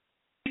East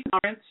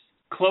Conference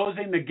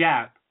closing the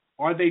gap?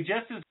 Are they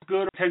just as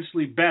good or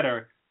potentially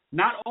better?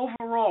 Not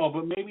overall,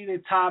 but maybe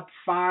the top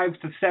 5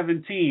 to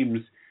 7 teams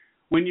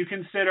when you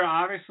consider,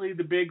 obviously,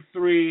 the big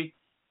 3,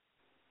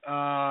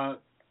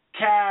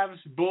 Cavs,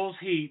 Bulls,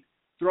 Heat,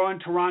 throw in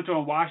Toronto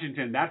and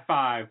Washington, that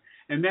 5.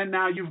 And then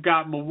now you've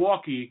got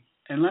Milwaukee.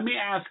 And let me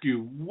ask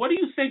you, what do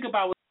you think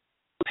about what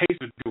the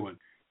Pacers are doing?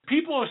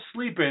 People are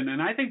sleeping,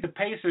 and I think the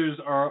Pacers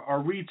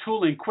are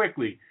retooling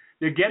quickly.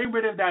 They're getting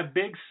rid of that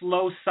big,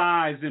 slow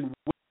size in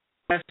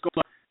West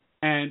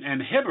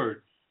and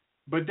Hibbert.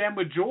 But then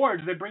with George,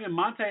 they're bringing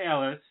Monte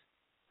Ellis.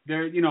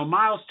 They're,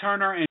 Miles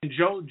Turner and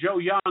Joe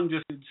Young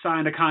just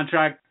signed a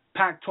contract,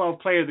 Pac-12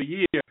 Player of the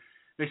Year.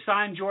 They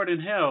signed Jordan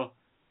Hill.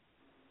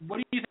 What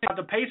do you think about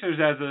the Pacers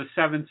as a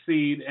 7th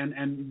seed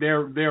and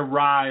their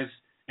rise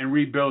and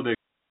rebuilding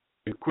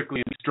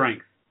quickly in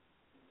strength?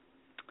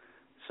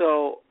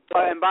 So,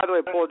 and by the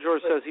way, Paul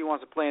George says he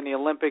wants to play in the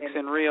Olympics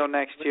in Rio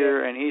next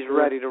year, and he's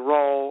ready to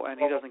roll, and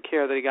he doesn't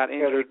care that he got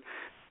injured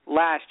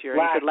last year.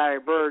 He said Larry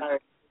Bird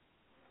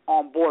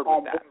on board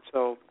with that.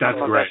 So that's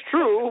great. That's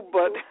true,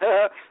 but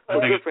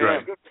good for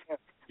him.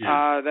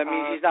 Yeah. That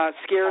means he's not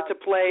scared to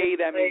play.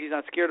 That means he's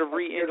not scared of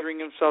re-injuring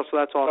himself, so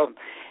that's awesome.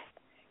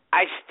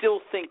 I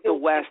still think the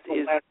West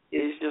is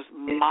just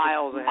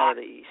miles ahead of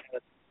the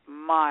East.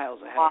 Miles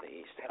ahead of the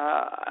East.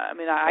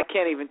 I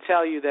can't even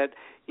tell you that,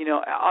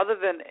 other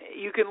than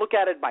you can look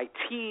at it by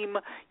team,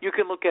 you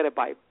can look at it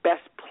by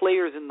best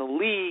players in the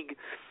league.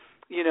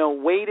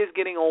 Wade is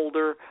getting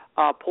older.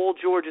 Paul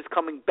George is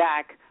coming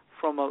back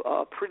from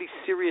a pretty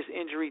serious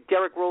injury.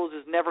 Derrick Rose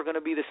is never going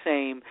to be the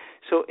same.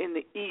 So in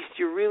the East,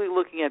 you're really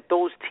looking at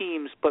those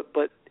teams, but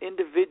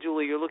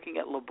individually, you're looking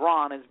at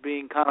LeBron as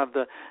being kind of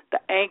the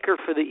anchor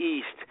for the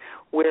East.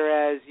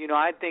 Whereas,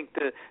 I think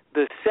the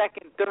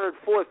 2nd, 3rd,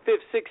 4th,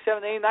 5th, 6th,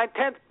 7th, 8th, 9th,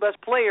 10th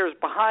best players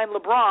behind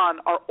LeBron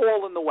are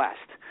all in the West.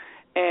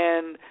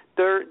 And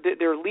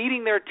they're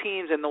leading their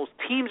teams, and those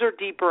teams are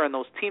deeper, and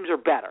those teams are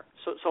better.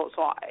 So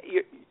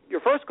your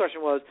first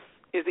question was,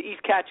 is the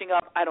East catching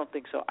up? I don't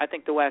think so. I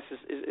think the West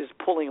is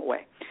pulling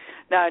away.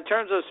 Now, in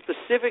terms of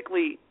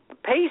specifically the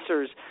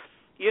Pacers,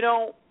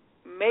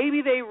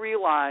 maybe they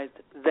realized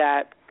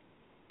that,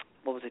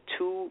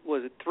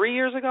 3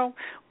 years ago?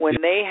 When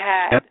they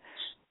had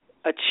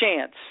a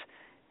chance,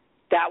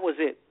 that was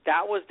it.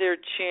 That was their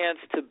chance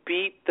to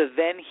beat the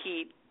then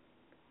Heat,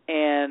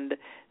 and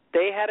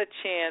they had a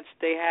chance.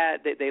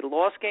 They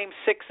lost Game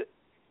 6,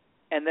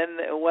 and then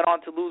they went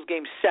on to lose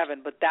Game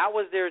 7. But that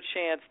was their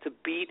chance to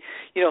beat,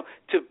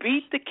 to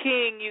beat the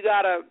King. You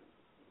gotta,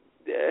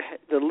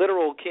 the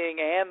literal King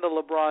and the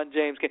LeBron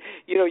James King.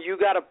 You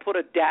gotta put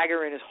a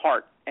dagger in his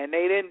heart, and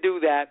they didn't do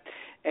that.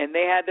 And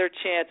they had their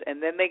chance,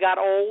 and then they got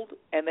old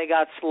and they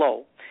got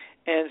slow,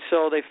 and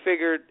so they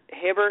figured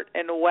Hibbert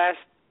and the West,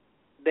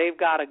 they've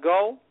got to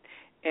go,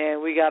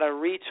 and we got to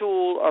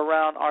retool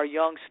around our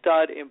young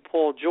stud in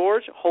Paul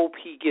George. Hope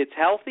he gets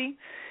healthy,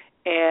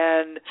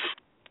 and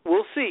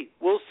We'll see.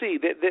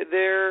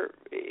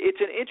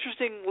 It's an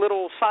interesting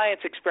little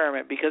science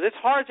experiment because it's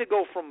hard to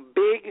go from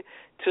big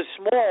to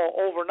small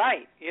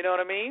overnight. You know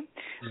what I mean?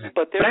 Yeah.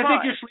 But I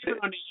think you're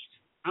sleeping on the East.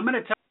 I'm going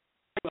to tell you,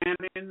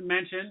 Landon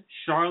mentioned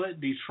Charlotte,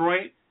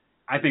 Detroit.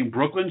 I think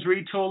Brooklyn's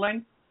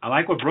retooling. I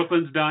like what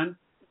Brooklyn's done.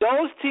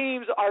 Those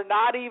teams are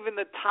not even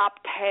the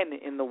top 10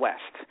 in the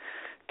West.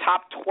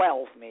 Top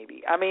 12,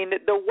 maybe. I mean,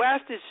 the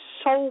West is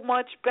so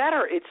much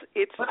better. It's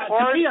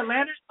hard. To me,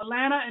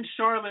 Atlanta and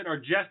Charlotte are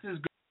just as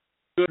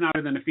good now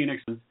than the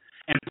Phoenix Suns,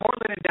 and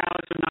Portland and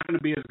Dallas are not going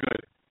to be as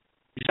good.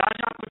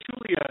 Jaja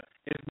Pachulia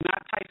is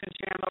not Tyson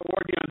Chandler or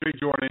DeAndre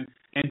Jordan,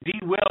 and D.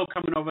 Will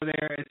coming over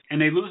there, and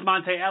they lose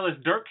Monte Ellis.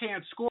 Dirk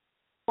can't score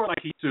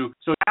like he used to.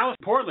 So Dallas,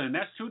 Portland,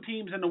 that's two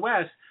teams in the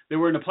West that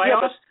were in the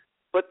playoffs. Yeah,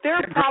 but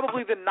they're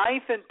probably the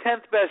 9th and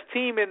 10th best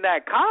team in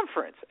that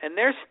conference, and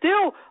they're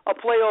still a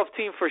playoff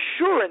team for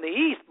sure in the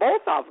East,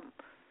 both of them.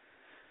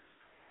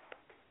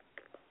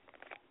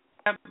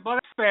 Well,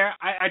 that's fair.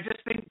 I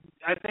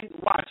think,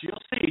 watch, you'll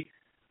see.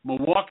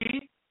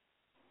 Milwaukee,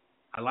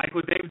 I like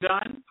what they've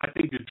done. I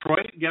think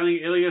Detroit, getting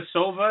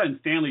Ilyasova and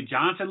Stanley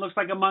Johnson looks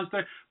like a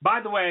monster.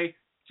 By the way,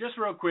 just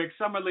real quick,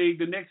 Summer League,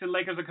 the Knicks and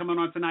Lakers are coming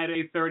on tonight at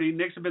 8:30.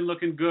 Knicks have been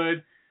looking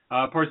good.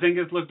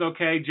 Porzingis looked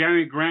okay.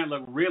 Jeremy Grant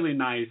looked really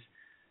nice.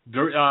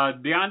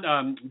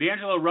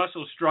 D'Angelo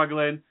Russell's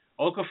struggling.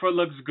 Okafor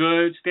looks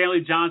good. Stanley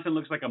Johnson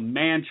looks like a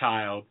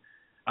man-child.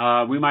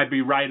 We might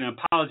be writing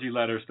apology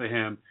letters to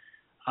him.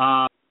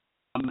 I'm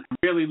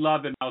really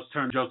loving Miles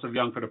Turner, Joseph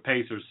Young for the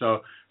Pacers.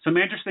 So some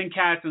interesting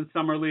cats in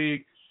Summer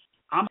League.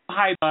 I'm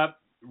hyped up.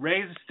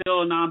 Ray's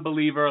still a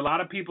non-believer. A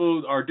lot of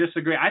people are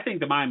disagreeing. I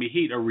think the Miami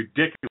Heat are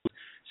ridiculous,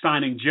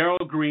 signing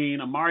Gerald Green,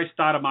 Amari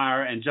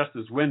Stoudemire, and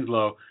Justice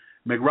Winslow.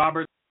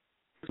 McRoberts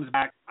is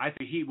back. I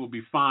think Heat will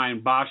be fine.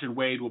 Bosh and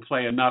Wade will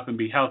play enough and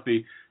be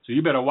healthy. So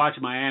you better watch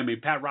Miami.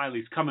 Pat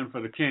Riley's coming for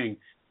the king.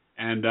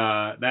 And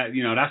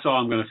that's all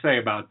I'm going to say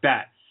about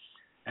that.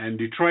 And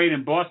Detroit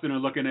and Boston are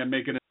looking at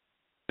making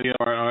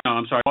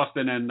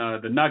Boston and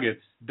the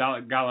Nuggets.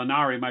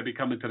 Gallinari might be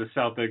coming to the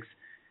Celtics.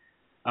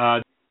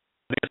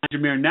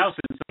 Jameer Nelson,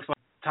 so looks like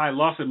Ty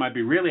Lawson might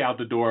be really out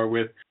the door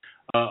with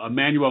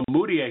Emmanuel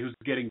Mudiay, who's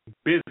getting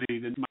busy.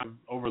 That might have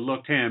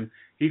overlooked him.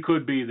 He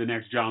could be the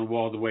next John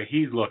Wall the way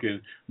he's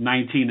looking.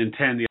 19 and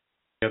 10 the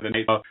other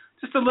night. So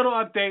just a little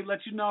update,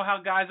 let you know how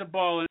guys are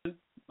balling.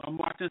 I'm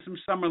watching some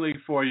summer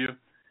league for you.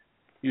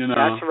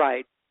 That's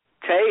right.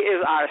 Tay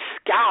is our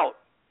scout.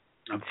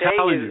 Tay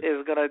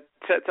is going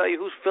to tell you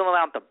who's filling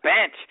out the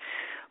bench.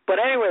 But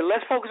anyway,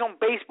 let's focus on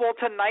baseball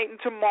tonight and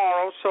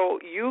tomorrow. So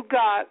you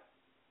got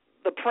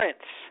the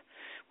Prince.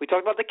 We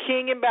talked about the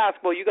king in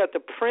basketball. You got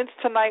the Prince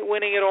tonight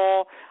winning it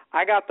all.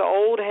 I got the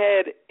old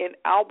head in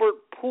Albert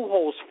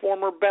Pujols,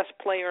 former best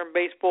player in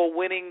baseball,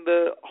 winning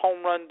the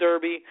home run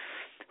derby.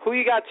 Who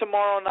you got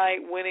tomorrow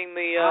night winning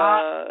the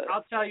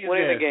I'll tell you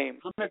winning this. the game?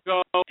 I'm going to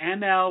go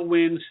NL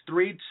wins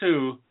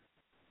 3-2.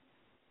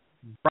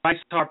 Bryce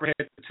Harper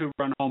hits the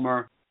two-run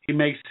homer. He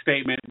makes a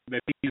statement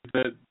that he's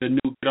the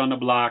new kid on the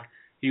block.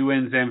 He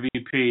wins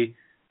MVP.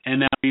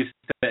 NL beats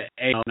the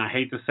AL, and I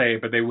hate to say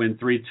it, but they win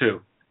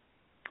 3-2.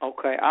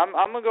 Okay, I'm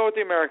going to go with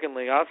the American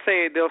League. I'll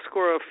say they'll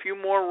score a few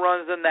more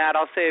runs than that.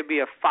 I'll say it'd be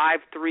a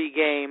 5-3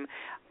 game.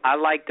 I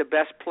like the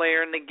best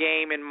player in the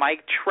game in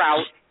Mike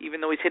Trout, even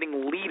though he's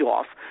hitting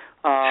leadoff,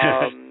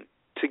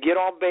 to get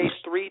on base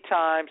 3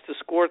 times, to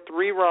score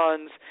 3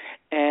 runs,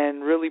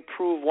 and really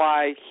prove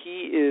why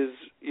he is,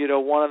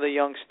 one of the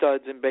young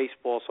studs in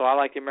baseball. So I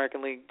like the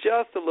American League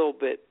just a little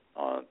bit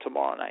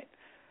tomorrow night.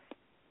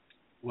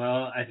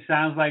 Well, it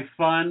sounds like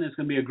fun. It's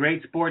going to be a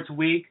great sports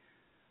week.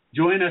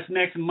 Join us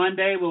next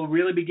Monday. We'll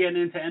really be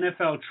getting into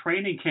NFL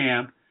training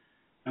camp,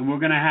 and we're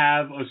going to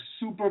have a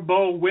Super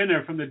Bowl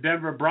winner from the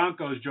Denver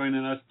Broncos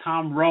joining us,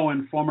 Tom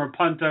Rowan, former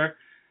punter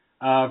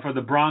for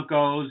the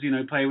Broncos. He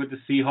played with the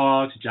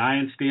Seahawks,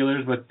 Giants,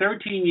 Steelers, but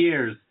 13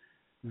 years,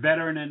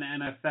 veteran in the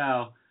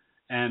NFL,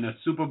 and a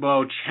Super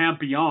Bowl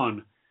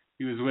champion.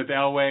 He was with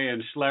Elway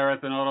and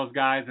Schlereth and all those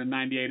guys in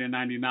 98 and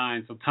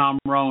 99. So Tom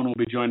Rowan will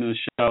be joining the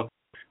show.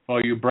 For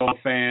all you Bro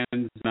fans,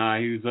 he's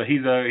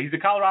a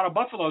Colorado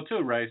Buffalo too,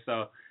 right?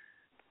 So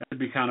that'd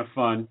be kind of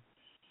fun.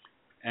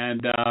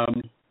 And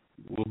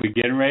we'll be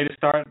getting ready to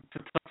start to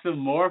talk some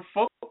more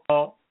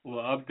football. We'll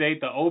update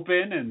the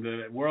Open and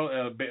the World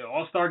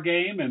All-Star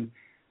Game and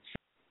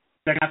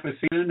second half of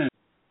the season and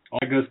all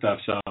that good stuff.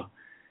 So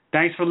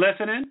thanks for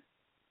listening.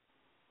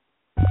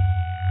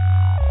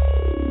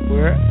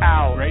 We're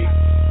out.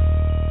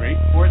 Great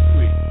sports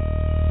week.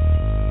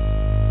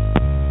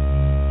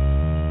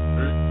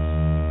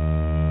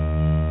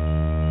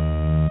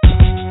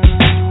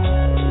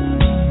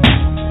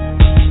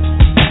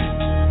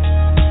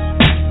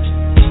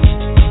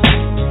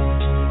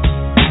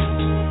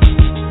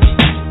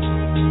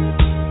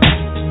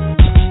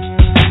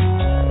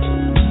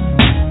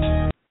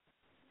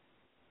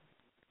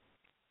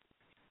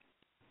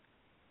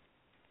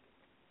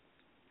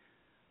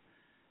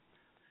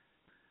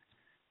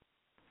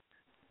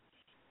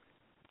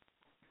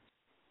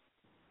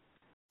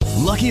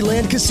 Lucky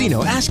Land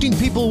Casino, asking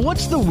people,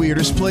 what's the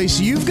weirdest place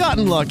you've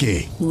gotten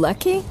lucky?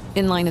 Lucky?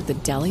 In line at the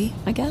deli,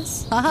 I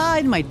guess? Aha,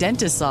 in my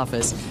dentist's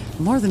office.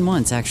 More than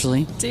once,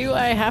 actually. Do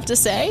I have to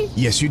say?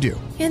 Yes, you do.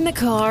 In the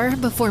car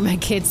before my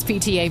kids'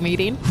 PTA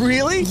meeting.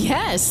 Really?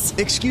 Yes.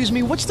 Excuse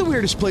me, what's the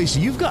weirdest place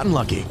you've gotten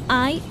lucky?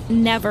 I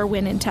never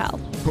win and tell.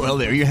 Well,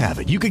 there you have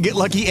it. You can get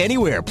lucky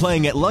anywhere,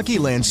 playing at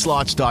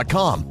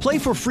LuckyLandSlots.com. Play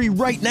for free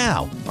right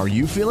now. Are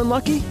you feeling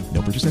lucky?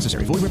 No purchase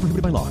necessary. Void where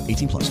prohibited by law.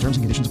 18+. Terms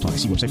and conditions apply.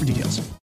 See website for details.